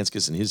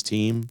Vilkanskas and his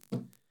team.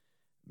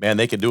 Man,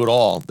 they can do it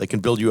all. They can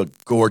build you a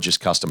gorgeous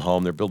custom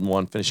home. They're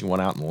finishing one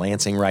out in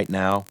Lansing right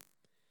now.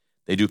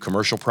 They do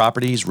commercial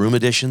properties, room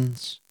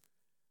additions,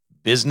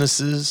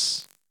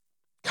 businesses,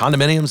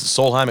 condominiums.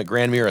 The Solheim at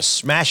Grandmere, a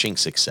smashing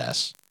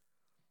success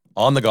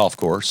on the golf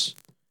course.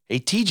 Hey,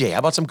 TJ, how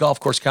about some golf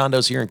course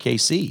condos here in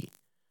KC?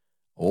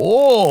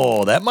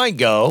 Oh, that might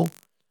go.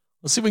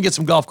 Let's see if we can get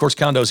some golf course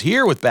condos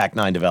here with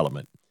Back9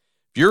 Development.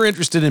 If you're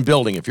interested in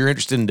building, if you're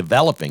interested in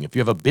developing, if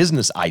you have a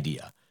business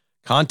idea,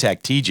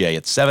 contact TJ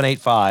at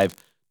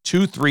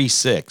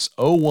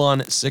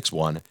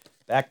 785-236-0161,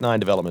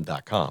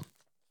 back9development.com.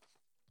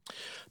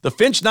 The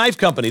Finch Knife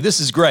Company, this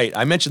is great.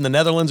 I mentioned the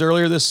Netherlands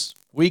earlier this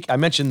week. I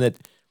mentioned that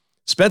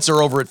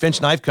Spencer over at Finch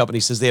Knife Company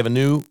says they have a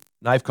new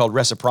knife called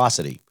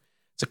Reciprocity.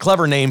 It's a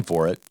clever name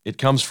for it. It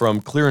comes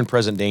from Clear and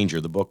Present Danger,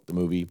 the book, the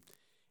movie.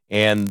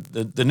 And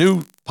the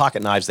new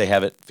pocket knives they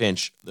have at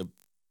Finch, the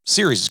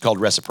series is called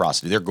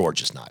Reciprocity. They're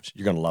gorgeous knives.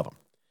 You're going to love them.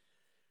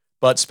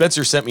 But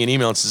Spencer sent me an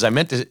email and says, I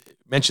meant to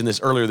mention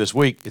this earlier this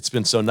week. It's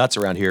been so nuts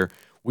around here.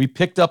 We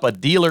picked up a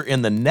dealer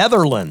in the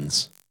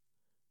Netherlands,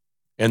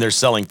 and they're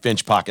selling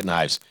Finch pocket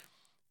knives.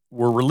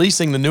 We're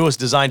releasing the newest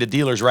design to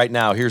dealers right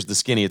now. Here's the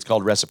skinny. It's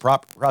called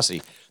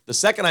Reciprocity. The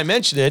second I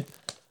mentioned it,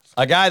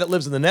 a guy that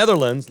lives in the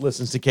Netherlands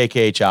listens to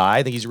KKHI.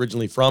 I think he's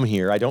originally from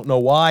here. I don't know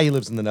why he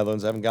lives in the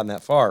Netherlands. I haven't gotten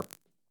that far.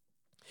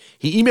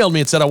 He emailed me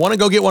and said, I want to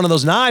go get one of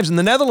those knives in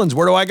the Netherlands.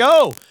 Where do I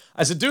go?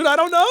 I said, dude, I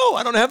don't know.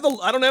 I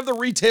don't have the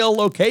retail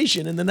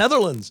location in the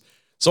Netherlands.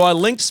 So I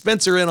linked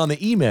Spencer in on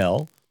the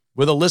email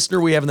with a listener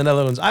we have in the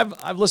Netherlands.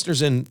 I've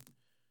listeners in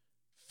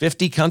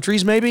 50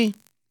 countries, maybe.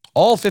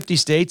 All 50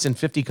 states and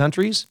 50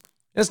 countries.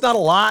 And it's not a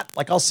lot.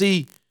 Like I'll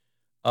see,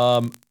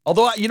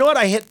 although, you know what?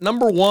 I hit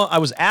number one. I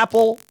was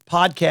Apple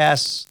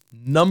Podcasts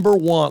number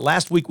one.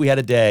 Last week we had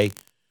a day.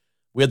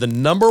 We had the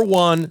number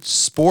one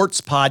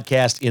sports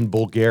podcast in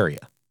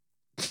Bulgaria.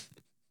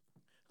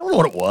 I don't know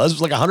what it was. It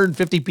was like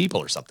 150 people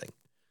or something.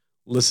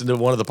 Listen to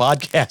one of the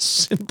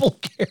podcasts in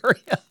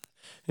Bulgaria.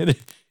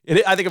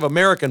 I think of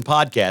American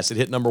podcasts. It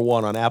hit number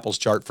one on Apple's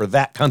chart for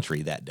that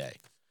country that day.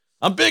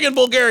 I'm big in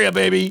Bulgaria,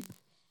 baby.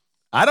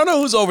 I don't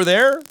know who's over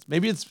there.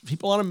 Maybe it's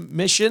people on a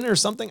mission or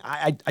something.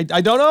 I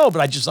don't know,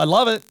 but I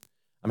love it.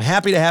 I'm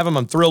happy to have them.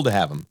 I'm thrilled to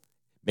have them.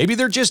 Maybe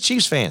they're just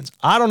Chiefs fans.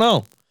 I don't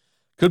know.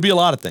 Could be a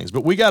lot of things.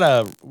 But we got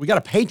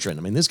a patron.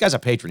 I mean, this guy's a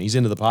patron. He's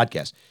into the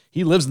podcast.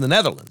 He lives in the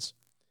Netherlands.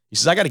 He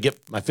says, I got to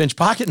get my Finch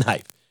pocket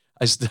knife.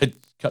 I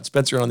cut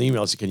Spencer on the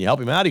email. I said, can you help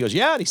him out? He goes,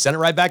 yeah. And he sent it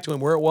right back to him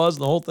where it was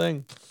and the whole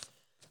thing.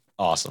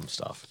 Awesome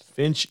stuff.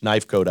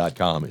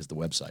 FinchKnifeco.com is the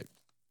website.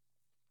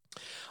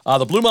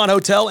 The Bluemont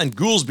Hotel and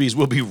Goolsby's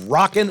will be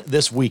rocking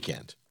this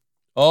weekend.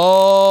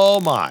 Oh,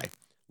 my. A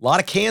lot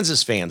of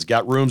Kansas fans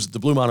got rooms at the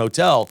Bluemont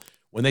Hotel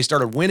when they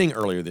started winning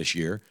earlier this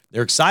year.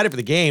 They're excited for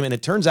the game, and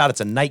it turns out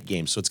it's a night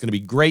game, so it's going to be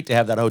great to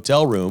have that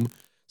hotel room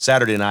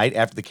Saturday night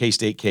after the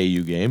K-State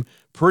KU game.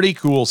 Pretty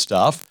cool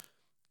stuff.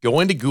 Go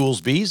into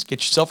Goolsby's, get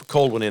yourself a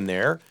cold one in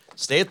there.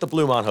 stay at the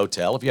Bluemont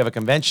Hotel. If you have a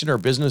convention or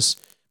business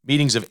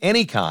meetings of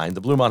any kind,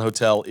 the Bluemont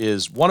Hotel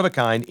is one of a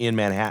kind in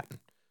Manhattan.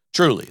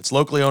 Truly, it's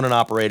locally owned and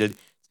operated.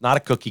 It's not a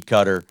cookie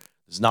cutter.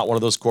 It's not one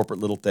of those corporate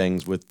little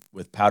things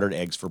with powdered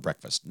eggs for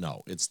breakfast.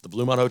 No, it's the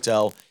Bluemont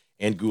Hotel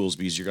and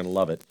Goolsby's. You're going to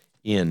love it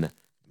in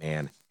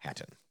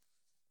Manhattan.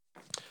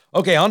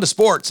 Okay, on to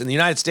sports. In the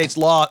United States,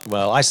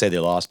 well, I say they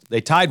lost.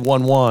 They tied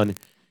 1-1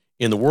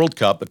 in the World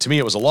Cup, but to me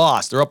it was a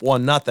loss. They're up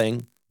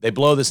 1-0. They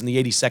blow this in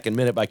the 82nd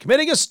minute by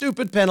committing a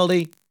stupid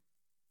penalty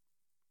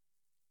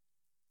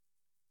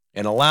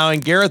and allowing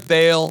Gareth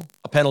Bale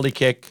a penalty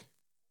kick,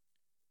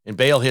 and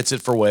Bale hits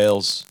it for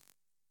Wales.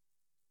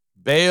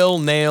 Bale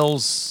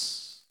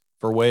nails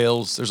for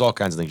Wales. There's all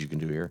kinds of things you can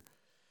do here.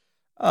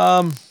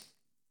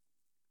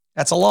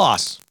 That's a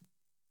loss.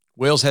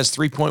 Wales has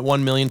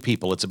 3.1 million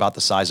people. It's about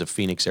the size of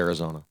Phoenix,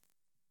 Arizona.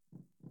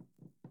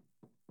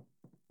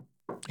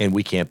 And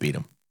we can't beat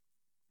them.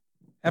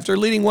 After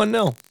leading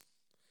 1-0. The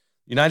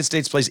United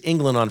States plays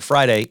England on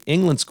Friday.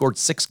 England scored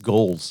 6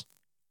 goals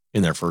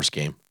in their first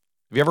game.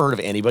 Have you ever heard of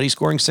anybody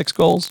scoring 6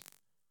 goals?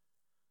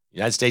 The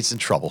United States is in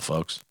trouble,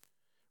 folks.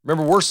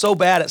 Remember, we're so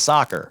bad at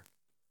soccer.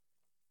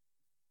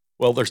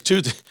 Well, there's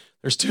two.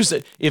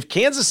 If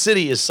Kansas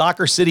City is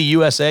Soccer City,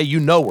 USA, you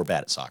know we're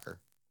bad at soccer.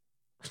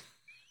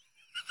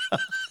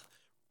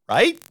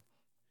 Right?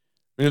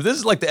 I mean, if this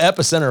is like the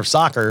epicenter of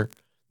soccer,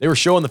 they were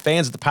showing the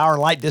fans at the Power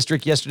and Light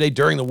District yesterday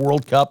during the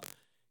World Cup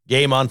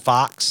game on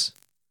Fox.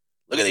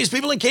 Look at these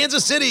people in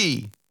Kansas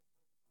City.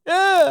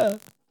 Yeah.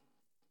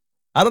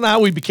 I don't know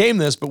how we became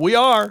this, but we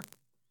are.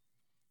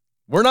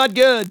 We're not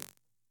good.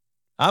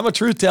 I'm a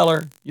truth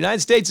teller.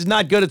 United States is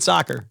not good at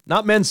soccer.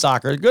 Not men's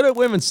soccer. They're good at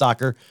women's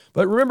soccer.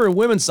 But remember, in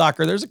women's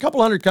soccer, there's a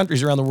couple hundred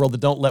countries around the world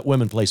that don't let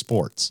women play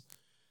sports.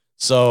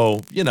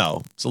 So,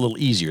 it's a little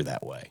easier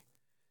that way.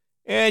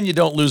 And you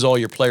don't lose all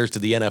your players to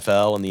the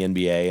NFL and the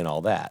NBA and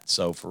all that.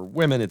 So for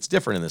women, it's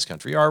different in this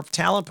country. Our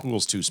talent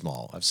pool's too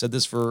small. I've said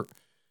this for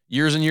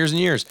years and years and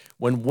years.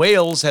 When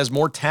Wales has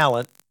more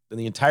talent than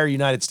the entire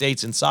United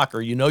States in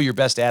soccer, you know your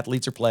best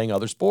athletes are playing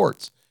other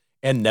sports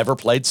and never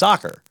played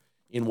soccer.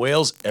 In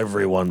Wales,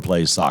 everyone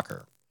plays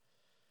soccer.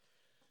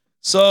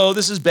 So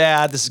this is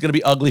bad. This is going to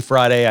be ugly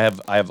Friday.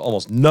 I have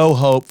almost no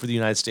hope for the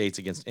United States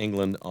against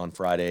England on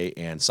Friday,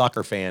 and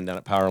soccer fan down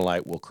at Power and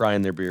Light will cry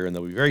in their beer, and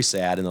they'll be very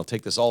sad, and they'll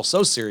take this all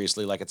so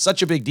seriously, like it's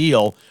such a big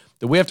deal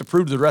that we have to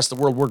prove to the rest of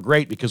the world we're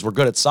great because we're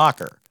good at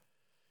soccer.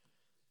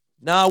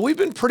 Now, we've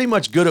been pretty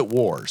much good at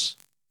wars.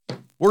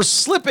 We're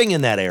slipping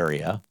in that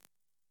area.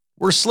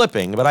 We're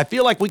slipping, but I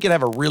feel like we could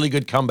have a really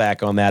good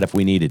comeback on that if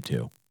we needed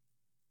to.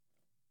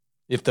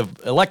 If the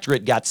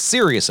electorate got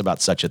serious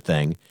about such a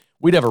thing,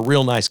 we'd have a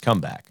real nice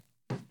comeback.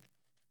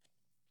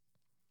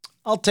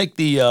 I'll take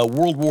the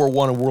World War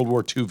I and World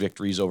War II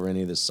victories over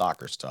any of this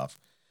soccer stuff.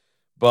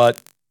 But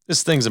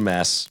this thing's a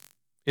mess.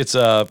 It's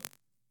a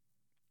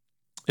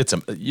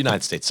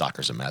United States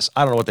soccer's a mess.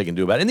 I don't know what they can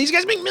do about it. And these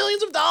guys make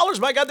millions of dollars.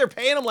 My God, they're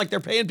paying them like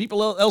they're paying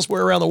people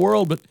elsewhere around the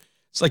world. But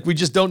it's like we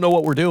just don't know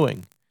what we're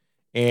doing.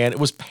 And it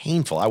was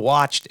painful. I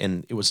watched,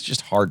 and it was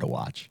just hard to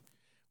watch.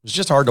 It was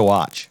just hard to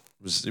watch.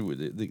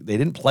 They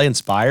didn't play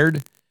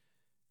inspired.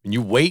 And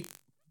you wait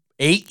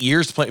 8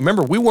 years to play.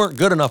 Remember, we weren't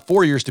good enough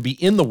 4 years to be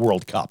in the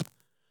World Cup.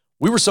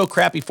 We were so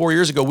crappy 4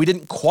 years ago, we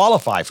didn't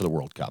qualify for the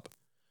World Cup.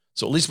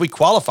 So at least we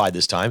qualified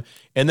this time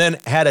and then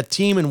had a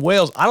team in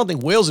Wales. I don't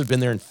think Wales had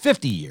been there in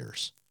 50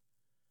 years.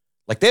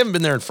 Like they haven't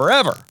been there in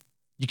forever.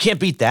 You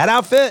can't beat that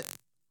outfit?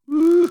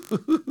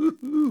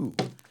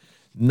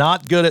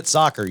 Not good at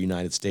soccer,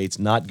 United States.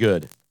 Not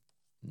good.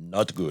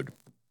 Not good.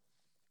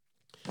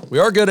 We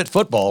are good at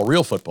football,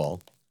 real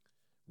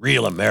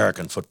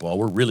American football.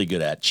 We're really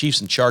good at.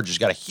 Chiefs and Chargers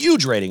got a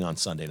huge rating on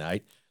Sunday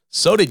night.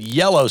 So did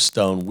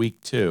Yellowstone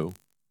week 2.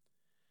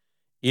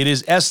 It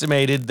is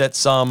estimated that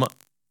some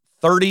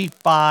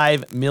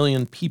 35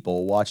 million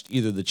people watched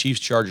either the Chiefs,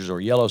 Chargers,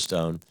 or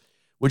Yellowstone,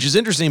 which is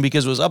interesting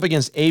because it was up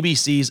against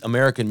ABC's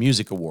American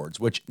Music Awards,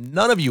 which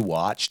none of you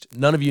watched,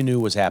 none of you knew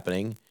was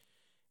happening,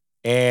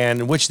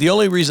 and which the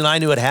only reason I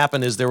knew it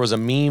happened is there was a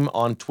meme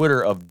on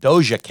Twitter of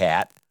Doja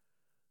Cat,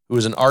 who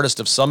is an artist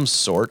of some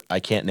sort. I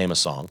can't name a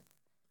song.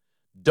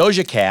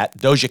 Doja Cat,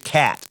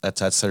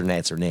 that's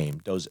her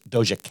name,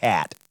 Doja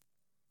Cat,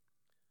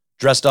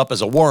 dressed up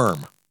as a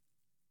worm.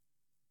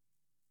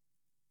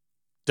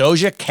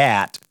 Doja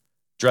Cat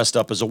dressed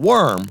up as a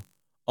worm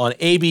on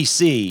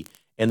ABC,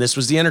 and this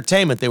was the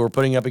entertainment they were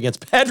putting up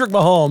against Patrick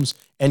Mahomes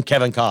and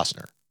Kevin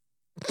Costner.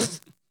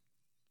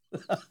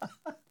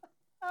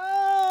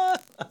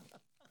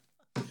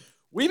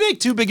 We make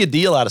too big a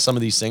deal out of some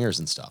of these singers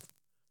and stuff.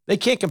 They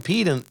can't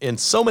compete in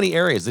so many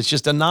areas. It's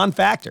just a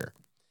non-factor.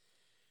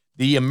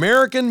 The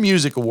American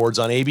Music Awards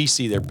on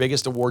ABC, their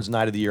biggest awards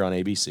night of the year on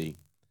ABC,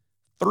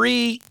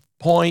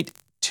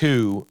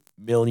 3.2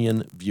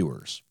 million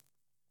viewers.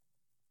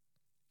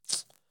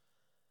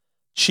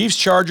 Chiefs,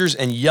 Chargers,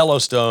 and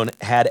Yellowstone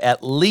had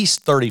at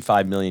least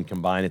 35 million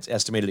combined. It's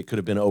estimated it could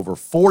have been over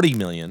 40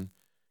 million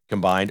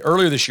combined.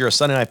 Earlier this year, a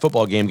Sunday Night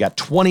Football game got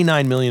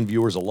 29 million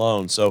viewers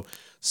alone. So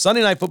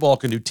Sunday Night Football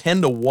can do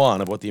 10 to 1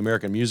 of what the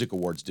American Music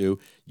Awards do.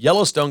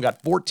 Yellowstone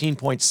got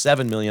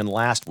 14.7 million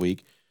last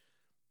week.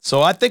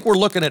 So I think we're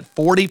looking at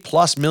 40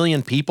 plus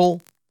million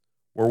people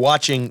were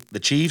watching the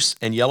Chiefs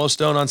and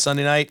Yellowstone on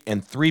Sunday night,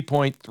 and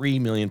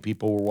 3.3 million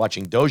people were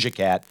watching Doja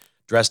Cat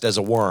dressed as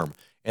a worm.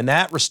 And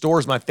that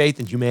restores my faith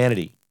in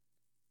humanity.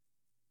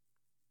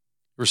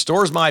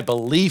 Restores my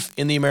belief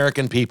in the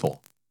American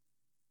people.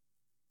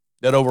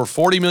 That over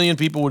 40 million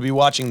people would be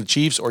watching the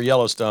Chiefs or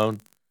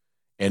Yellowstone,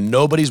 and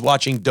nobody's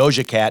watching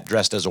Doja Cat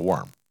dressed as a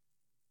worm.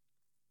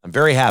 I'm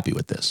very happy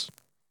with this.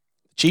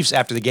 The Chiefs,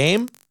 after the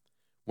game,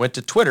 went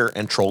to Twitter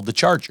and trolled the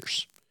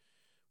Chargers.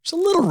 It's a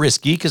little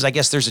risky because I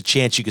guess there's a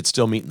chance you could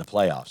still meet in the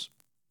playoffs.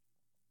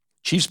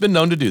 Chiefs been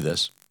known to do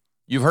this.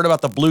 You've heard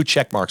about the blue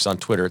check marks on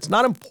Twitter. It's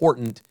not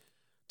important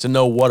to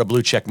know what a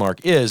blue check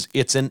mark is.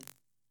 It's a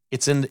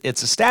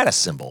status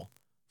symbol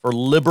for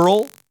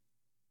liberal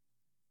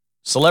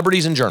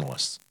celebrities and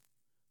journalists.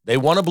 They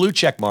want a blue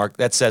check mark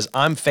that says,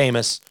 I'm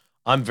famous,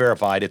 I'm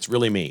verified, it's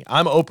really me.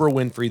 I'm Oprah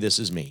Winfrey, this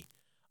is me.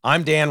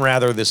 I'm Dan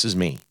Rather, this is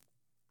me.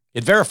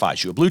 It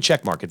verifies you, a blue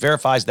check mark. It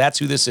verifies that's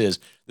who this is.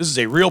 This is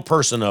a real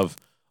person of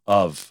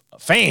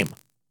fame.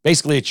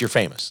 Basically, it's you're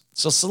famous.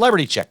 It's a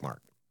celebrity check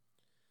mark.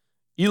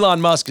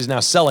 Elon Musk is now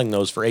selling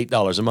those for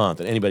 $8 a month,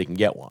 and anybody can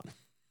get one.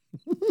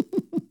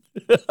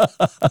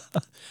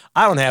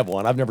 I don't have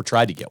one. I've never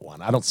tried to get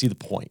one. I don't see the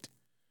point.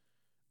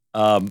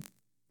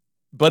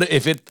 But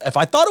if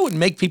I thought it would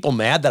make people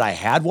mad that I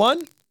had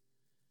one,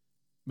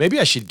 maybe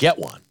I should get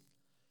one.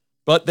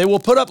 But they will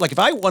put up, like if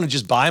I want to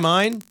just buy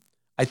mine,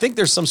 I think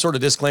there's some sort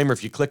of disclaimer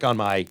if you click on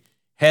my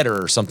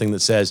header or something that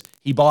says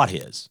he bought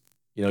his.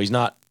 You know, he's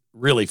not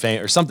really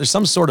famous or something. There's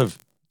some sort of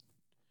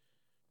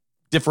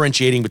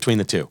differentiating between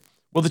the two.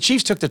 Well, the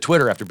Chiefs took to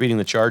Twitter after beating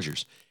the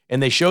Chargers,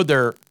 and they showed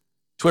their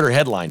Twitter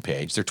headline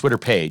page, their Twitter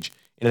page,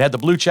 and it had the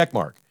blue check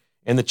mark.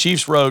 And the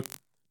Chiefs wrote,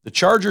 the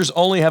Chargers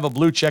only have a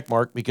blue check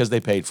mark because they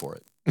paid for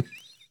it.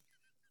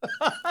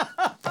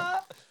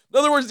 In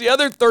other words, the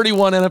other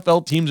 31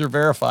 NFL teams are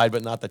verified,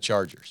 but not the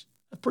Chargers.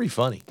 That's pretty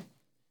funny.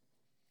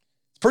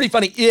 It's pretty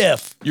funny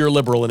if you're a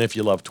liberal and if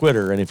you love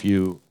Twitter and if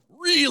you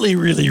really,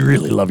 really,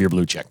 really love your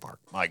blue check mark.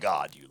 My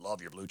God, you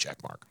love your blue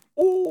check mark.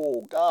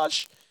 Oh,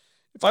 gosh.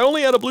 If I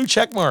only had a blue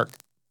check mark.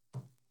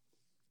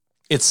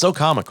 It's so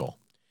comical.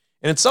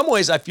 And in some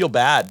ways, I feel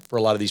bad for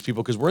a lot of these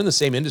people because we're in the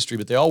same industry,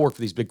 but they all work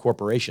for these big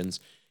corporations.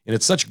 And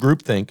it's such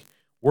groupthink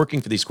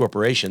working for these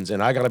corporations.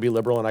 And I got to be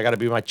liberal and I got to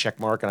be my check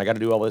mark and I got to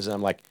do all this. And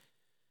I'm like,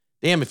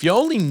 damn, if you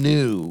only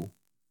knew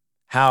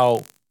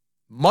how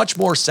much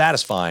more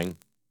satisfying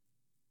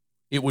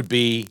it would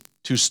be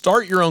to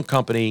start your own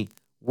company,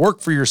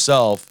 work for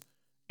yourself,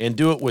 and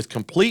do it with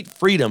complete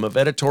freedom of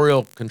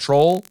editorial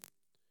control,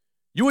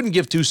 you wouldn't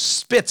give two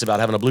spits about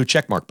having a blue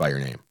check mark by your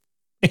name.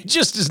 It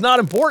just is not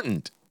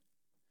important.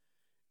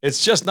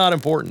 It's just not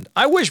important.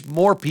 I wish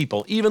more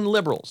people, even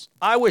liberals,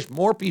 I wish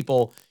more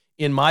people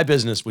in my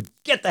business would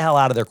get the hell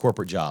out of their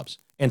corporate jobs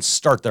and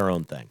start their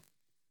own thing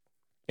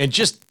and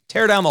just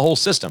tear down the whole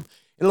system.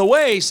 In a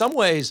way, some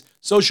ways,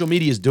 social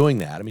media is doing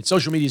that. I mean,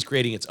 social media is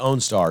creating its own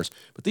stars,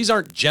 but these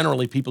aren't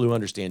generally people who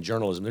understand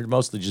journalism. They're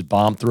mostly just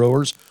bomb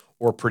throwers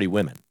or pretty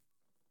women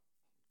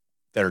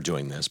that are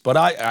doing this. But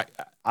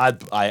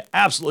I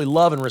absolutely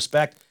love and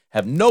respect,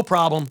 have no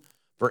problem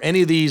for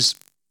any of these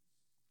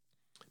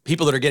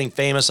people that are getting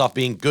famous off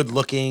being good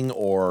looking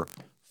or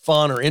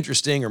fun or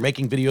interesting or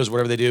making videos,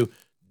 whatever they do.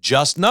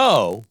 Just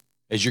know,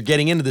 as you're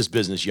getting into this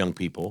business, young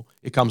people,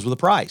 it comes with a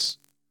price.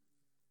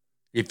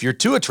 If you're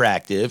too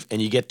attractive and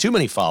you get too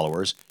many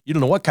followers, you don't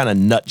know what kind of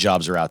nut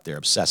jobs are out there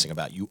obsessing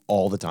about you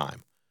all the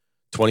time,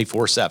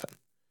 24/7.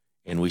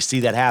 And we see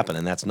that happen,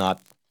 and that's not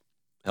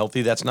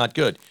healthy. That's not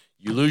good.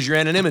 You lose your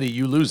anonymity,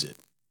 you lose it.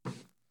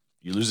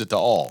 You lose it to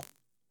all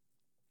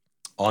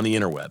on the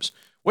interwebs.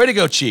 Way to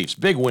go, Chiefs.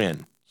 Big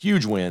win.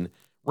 Huge win.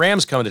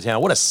 Rams coming to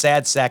town. What a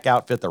sad sack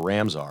outfit the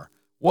Rams are.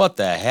 What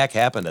the heck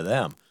happened to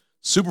them?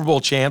 Super Bowl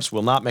champs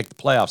will not make the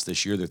playoffs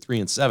this year. They're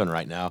 3-7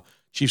 right now.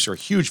 Chiefs are a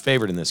huge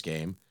favorite in this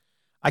game.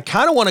 I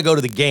kind of want to go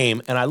to the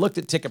game, and I looked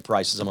at ticket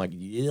prices. I'm like,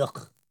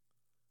 yuck.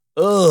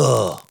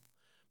 Ugh.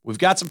 We've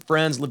got some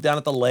friends live down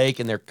at the lake,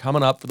 and they're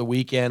coming up for the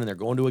weekend, and they're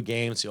going to a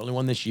game. It's the only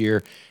one this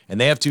year, and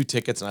they have 2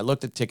 tickets. And I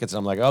looked at tickets, and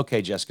I'm like,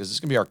 okay, Jessica, is this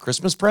going to be our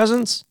Christmas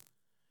presents?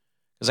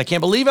 Because I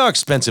can't believe how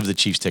expensive the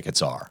Chiefs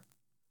tickets are.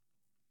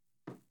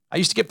 I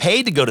used to get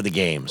paid to go to the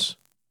games.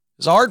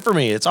 It's hard for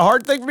me. It's a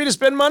hard thing for me to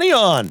spend money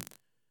on.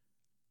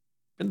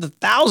 Been to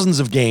thousands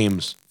of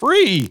games.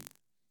 Free.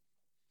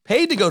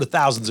 Paid to go to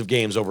thousands of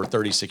games over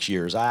 36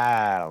 years.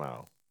 I don't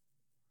know.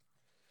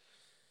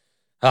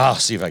 I'll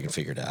see if I can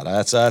figure it out.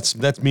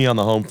 That's me on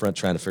the home front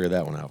trying to figure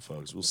that one out,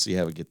 folks. We'll see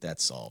how we get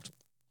that solved.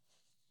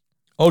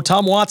 Oh,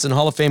 Tom Watson,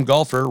 Hall of Fame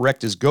golfer,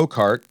 wrecked his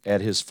go-kart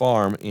at his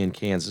farm in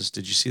Kansas.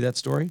 Did you see that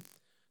story?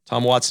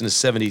 Tom Watson is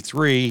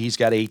 73. He's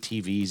got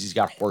ATVs. He's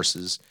got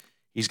horses.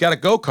 He's got a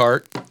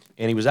go-kart,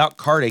 and he was out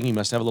karting. He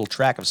must have a little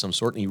track of some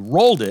sort, and he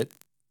rolled it.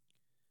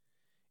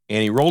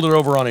 And he rolled it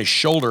over on his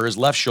shoulder, his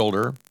left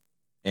shoulder,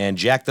 and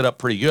jacked it up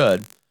pretty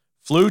good.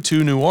 Flew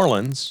to New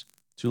Orleans,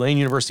 Tulane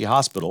University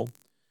Hospital,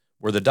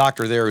 where the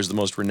doctor there is the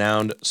most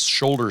renowned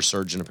shoulder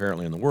surgeon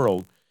apparently in the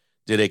world,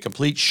 did a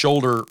complete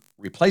shoulder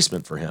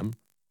replacement for him.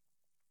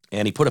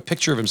 And he put a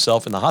picture of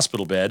himself in the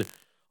hospital bed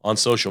on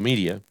social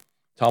media.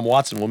 Tom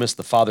Watson will miss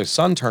the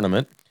father-son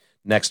tournament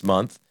next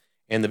month.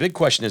 And the big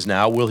question is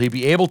now, will he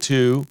be able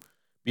to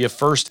be a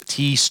first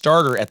tee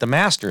starter at the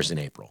Masters in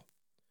April?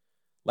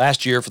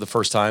 Last year, for the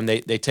first time, they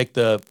take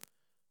the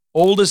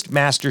oldest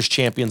Masters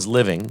champions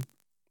living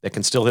that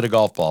can still hit a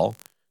golf ball,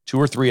 2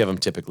 or 3 of them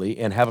typically,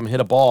 and have them hit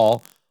a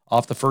ball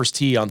off the first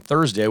tee on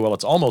Thursday while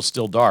it's almost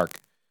still dark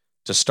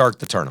to start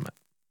the tournament.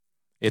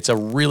 It's a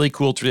really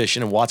cool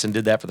tradition, and Watson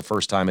did that for the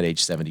first time at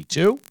age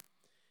 72,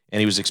 and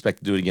he was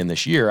expected to do it again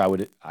this year. I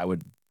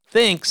would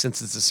think,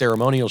 since it's a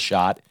ceremonial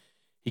shot,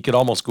 he could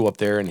almost go up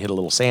there and hit a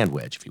little sand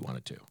wedge if he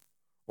wanted to,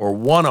 or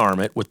one-arm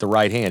it with the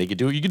right hand. You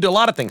could do a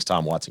lot of things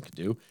Tom Watson could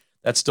do.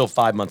 That's still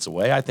 5 months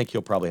away. I think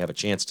he'll probably have a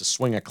chance to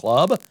swing a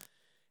club.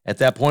 At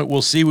that point,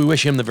 we'll see. We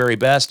wish him the very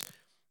best.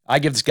 I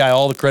give this guy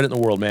all the credit in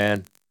the world,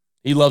 man.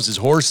 He loves his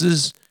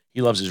horses.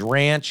 He loves his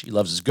ranch. He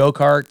loves his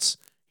go-karts.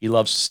 He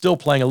loves still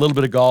playing a little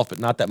bit of golf, but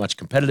not that much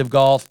competitive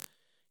golf.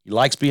 He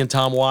likes being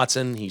Tom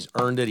Watson. He's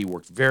earned it. He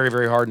worked very,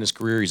 very hard in his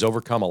career. He's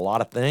overcome a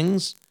lot of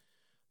things,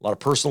 a lot of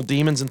personal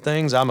demons and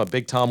things. I'm a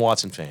big Tom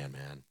Watson fan,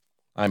 man.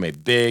 I'm a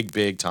big,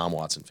 big Tom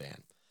Watson fan.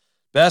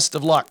 Best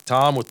of luck,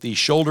 Tom, with the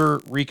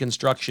shoulder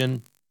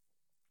reconstruction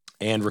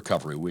and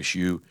recovery. Wish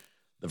you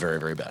the very,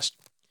 very best.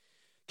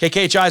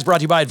 KKHI is brought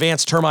to you by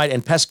Advanced Termite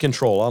and Pest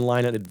Control,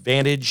 online at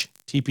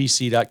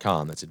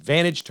AdvantageTPC.com. That's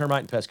Advantage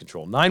Termite and Pest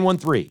Control,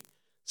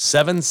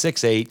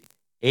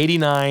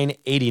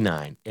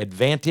 913-768-8989.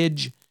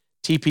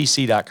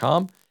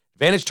 AdvantageTPC.com.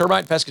 Advantage Termite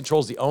and Pest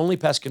Control is the only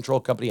pest control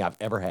company I've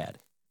ever had.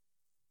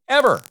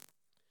 Ever.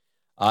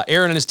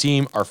 Aaron and his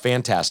team are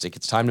fantastic.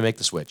 It's time to make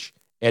the switch.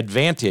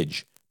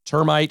 Advantage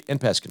Termite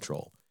and Pest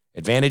Control.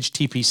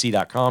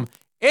 AdvantageTPC.com.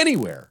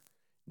 Anywhere.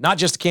 Not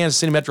just the Kansas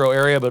City metro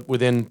area, but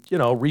within,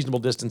 reasonable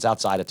distance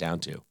outside of town,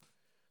 too.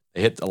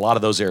 They hit a lot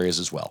of those areas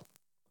as well.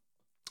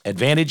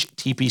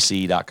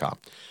 AdvantageTPC.com.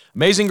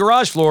 Amazing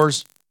Garage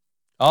Floors.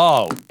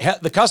 Oh,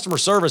 the customer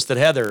service that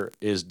Heather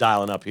is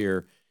dialing up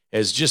here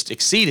has just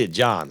exceeded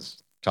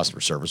John's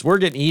customer service. We're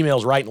getting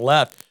emails right and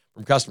left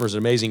from customers at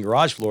Amazing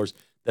Garage Floors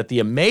that the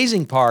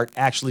amazing part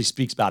actually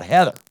speaks about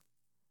Heather,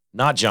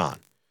 not John.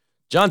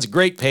 John's a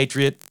great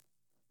patriot.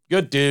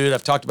 Good dude.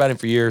 I've talked about him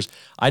for years.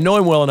 I know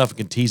him well enough and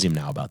can tease him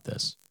now about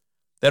this.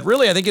 That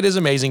really, I think it is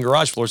Amazing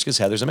Garage Floors because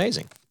Heather's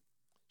amazing.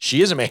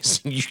 She is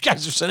amazing. You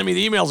guys are sending me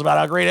the emails about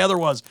how great Heather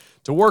was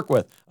to work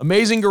with.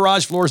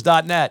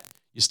 AmazingGarageFloors.net.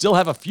 You still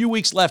have a few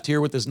weeks left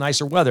here with this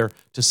nicer weather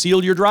to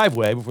seal your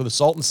driveway before the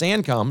salt and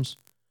sand comes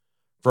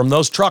from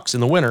those trucks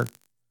in the winter.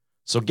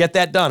 So get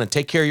that done and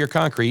take care of your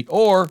concrete,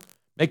 or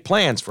make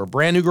plans for a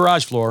brand new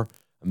garage floor.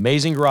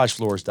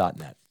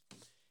 AmazingGarageFloors.net.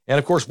 And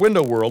of course,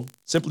 Window World,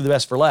 simply the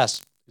best for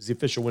less, is the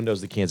official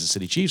windows of the Kansas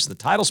City Chiefs, the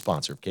title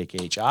sponsor of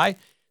KKHI.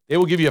 They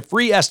will give you a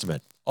free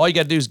estimate. All you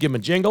got to do is give them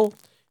a jingle,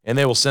 and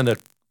they will send a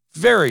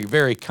very,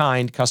 very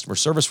kind customer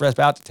service rep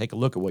out to take a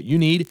look at what you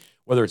need,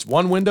 whether it's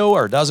one window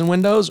or a dozen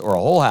windows or a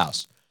whole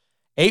house.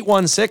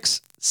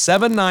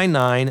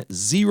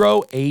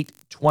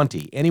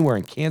 816-799-0820. Anywhere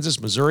in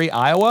Kansas, Missouri,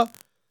 Iowa.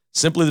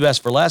 Simply the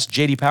best for less.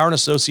 J.D. Power and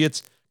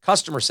Associates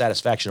Customer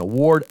Satisfaction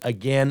Award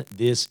again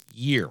this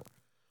year.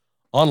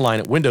 Online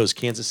at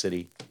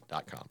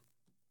windowskansascity.com.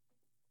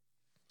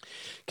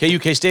 KU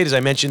K-State, as I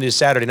mentioned, is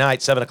Saturday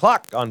night, 7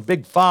 o'clock on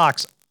Big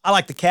Fox. I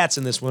like the Cats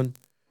in this one.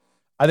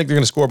 I think they're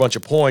going to score a bunch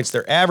of points.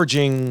 They're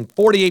averaging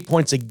 48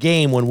 points a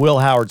game when Will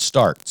Howard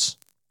starts.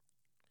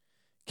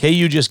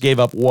 KU just gave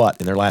up what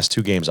in their last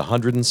 2 games?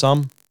 100 and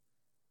some?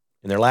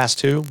 In their last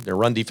 2? Their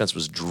run defense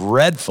was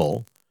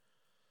dreadful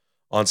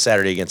on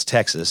Saturday against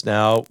Texas.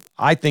 Now,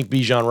 I think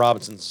Bijan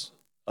Robinson's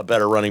a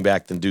better running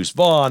back than Deuce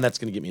Vaughn. That's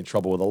going to get me in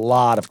trouble with a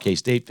lot of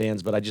K-State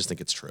fans, but I just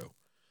think it's true.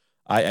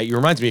 It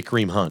reminds me of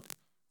Kareem Hunt.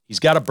 He's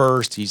got a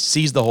burst. He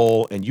sees the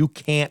hole, and you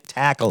can't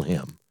tackle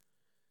him.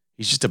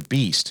 He's just a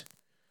beast.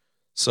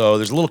 So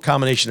there's a little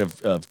combination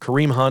of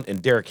Kareem Hunt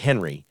and Derrick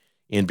Henry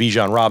in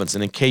Bijan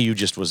Robinson, and KU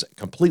just was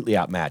completely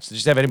outmatched. They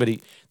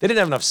didn't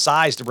have enough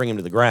size to bring him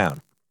to the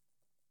ground.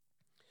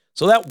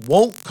 So that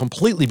won't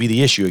completely be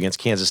the issue against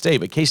Kansas State,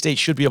 but K-State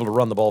should be able to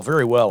run the ball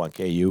very well on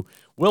KU.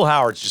 Will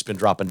Howard's just been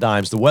dropping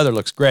dimes. The weather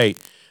looks great.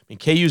 I mean,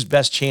 KU's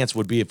best chance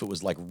would be if it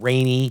was like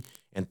rainy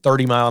and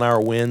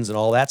 30-mile-an-hour winds and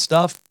all that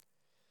stuff.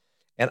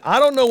 And I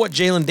don't know what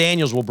Jalen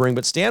Daniels will bring,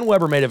 but Stan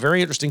Weber made a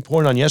very interesting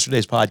point on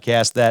yesterday's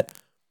podcast that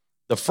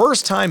the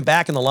first time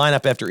back in the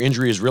lineup after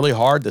injury is really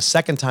hard. The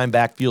second time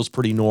back feels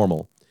pretty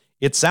normal.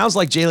 It sounds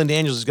like Jalen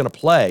Daniels is going to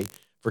play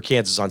for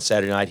Kansas on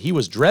Saturday night. He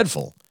was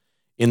dreadful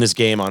in this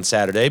game on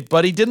Saturday,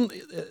 but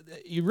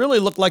he really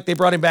looked like they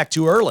brought him back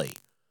too early.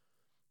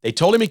 They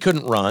told him he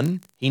couldn't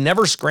run. He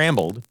never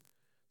scrambled.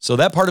 So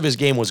that part of his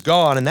game was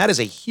gone, and that is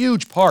a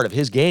huge part of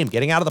his game,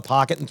 getting out of the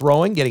pocket and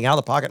throwing, getting out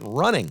of the pocket and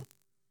running.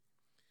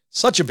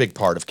 Such a big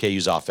part of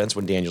KU's offense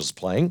when Daniels is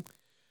playing.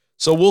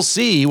 So we'll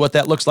see what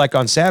that looks like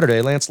on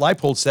Saturday. Lance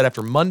Leipold said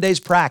after Monday's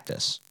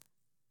practice,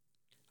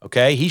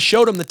 Okay? He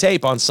showed him the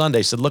tape on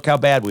Sunday, said, look how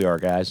bad we are,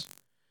 guys.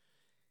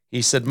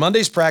 He said,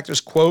 Monday's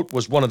practice, quote,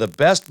 was one of the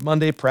best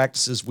Monday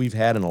practices we've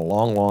had in a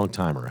long, long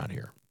time around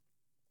here.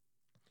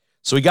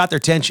 So he got their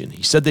attention.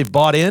 He said they've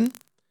bought in.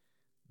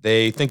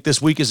 They think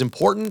this week is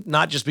important,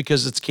 not just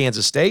because it's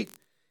Kansas State.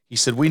 He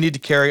said, we need to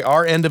carry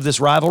our end of this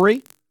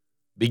rivalry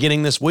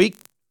beginning this week.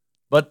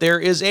 But there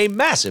is a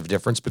massive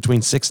difference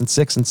between 6-6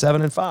 and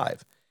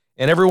 7-5.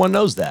 And everyone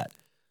knows that.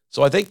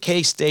 So I think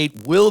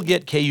K-State will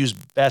get KU's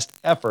best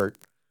effort.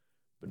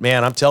 But,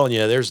 man, I'm telling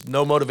you, there's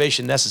no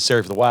motivation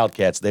necessary for the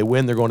Wildcats. They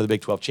win, they're going to the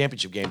Big 12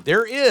 championship game.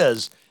 There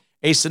is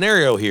a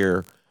scenario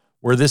here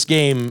where this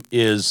game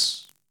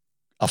is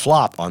a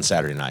flop on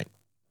Saturday night.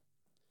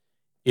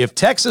 If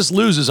Texas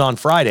loses on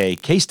Friday,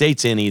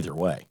 K-State's in either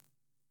way.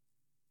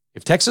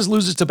 If Texas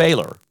loses to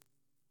Baylor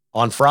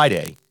on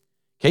Friday,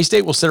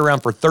 K-State will sit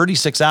around for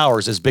 36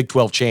 hours as Big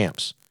 12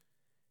 champs.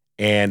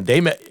 And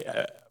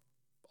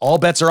all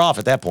bets are off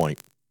at that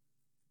point.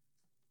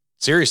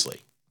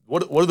 Seriously.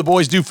 What do the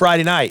boys do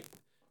Friday night?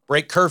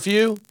 Break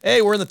curfew?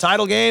 Hey, we're in the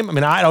title game? I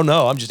mean, I don't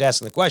know. I'm just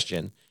asking the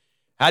question.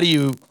 How do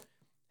you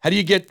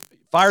get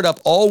fired up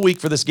all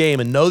week for this game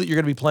and know that you're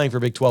going to be playing for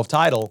a Big 12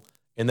 title,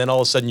 and then all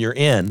of a sudden you're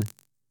in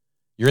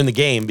the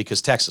game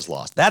because Texas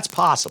lost? That's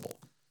possible.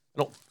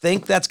 I don't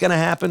think that's going to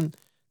happen.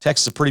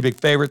 Texas is a pretty big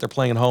favorite. They're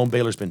playing at home.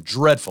 Baylor's been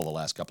dreadful the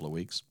last couple of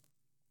weeks,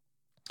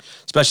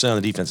 especially on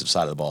the defensive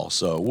side of the ball.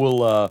 So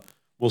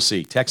we'll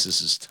see. Texas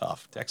is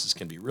tough. Texas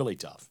can be really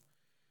tough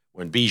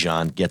when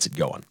Bijan gets it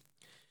going.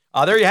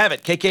 There you have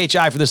it.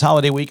 KKHI for this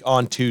holiday week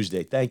on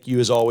Tuesday. Thank you,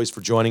 as always,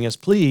 for joining us.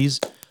 Please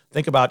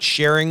think about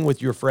sharing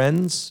with your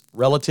friends,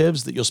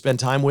 relatives that you'll spend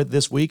time with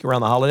this week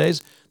around the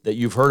holidays that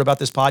you've heard about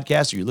this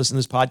podcast or you listen to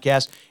this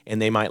podcast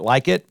and they might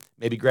like it.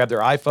 Maybe grab their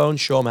iPhone,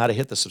 show them how to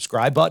hit the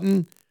subscribe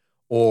button,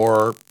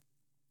 or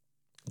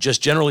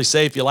just generally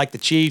say if you like the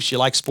Chiefs, you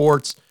like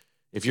sports,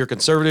 if you're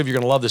conservative, you're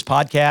going to love this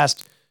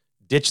podcast.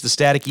 Ditch the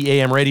staticky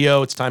AM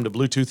radio. It's time to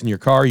Bluetooth in your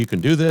car. You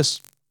can do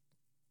this.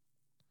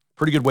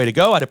 Pretty good way to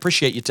go. I'd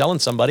appreciate you telling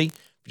somebody.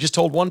 If you just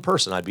told one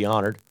person, I'd be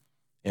honored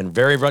and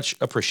very much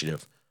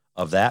appreciative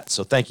of that.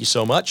 So thank you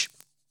so much.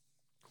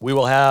 We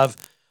will have,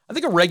 I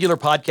think, a regular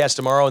podcast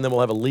tomorrow, and then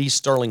we'll have a Lee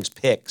Sterling's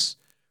picks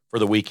for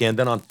the weekend.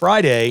 Then on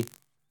Friday,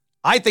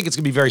 I think it's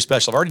going to be very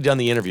special. I've already done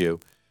the interview.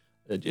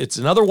 It's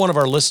another one of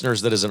our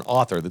listeners that is an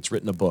author that's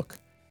written a book.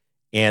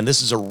 And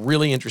this is a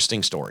really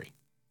interesting story.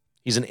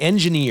 He's an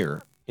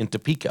engineer in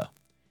Topeka,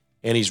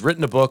 and he's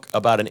written a book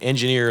about an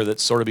engineer that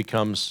sort of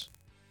becomes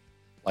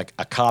like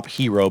a cop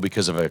hero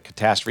because of a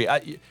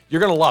catastrophe. You're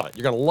going to love it.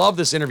 You're going to love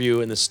this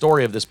interview and the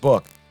story of this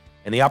book,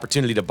 and the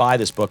opportunity to buy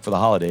this book for the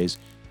holidays,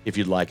 if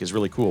you'd like, is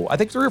really cool. I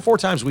think 3 or 4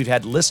 times we've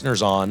had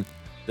listeners on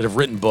that have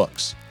written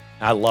books.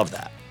 I love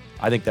that.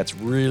 I think that's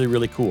really,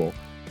 really cool.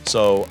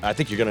 So I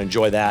think you're going to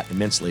enjoy that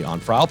immensely on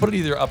Friday. I'll put it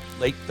either up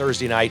late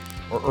Thursday night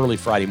or early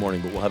Friday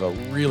morning, but we'll have a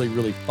really,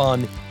 really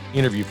fun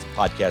interview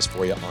podcast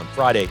for you on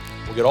Friday.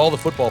 We'll get all the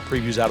football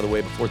previews out of the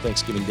way before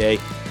Thanksgiving Day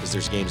because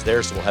there's games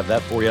there, so we'll have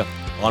that for you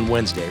on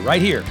Wednesday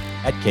right here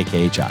at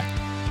KKHI.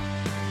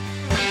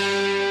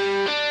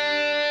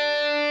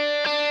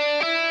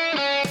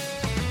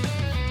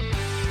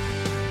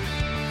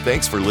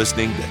 Thanks for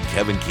listening to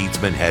Kevin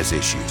Kietzman Has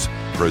Issues,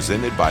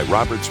 presented by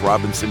Roberts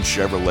Robinson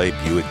Chevrolet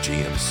Buick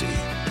GMC.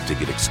 To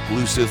get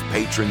exclusive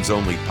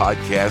patrons-only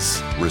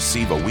podcasts,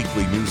 receive a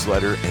weekly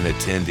newsletter, and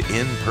attend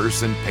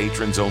in-person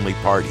patrons-only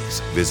parties,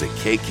 visit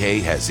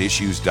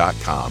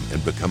KKHasIssues.com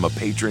and become a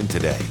patron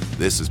today.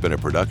 This has been a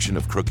production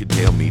of Crooked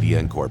Tail Media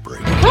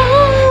Incorporated.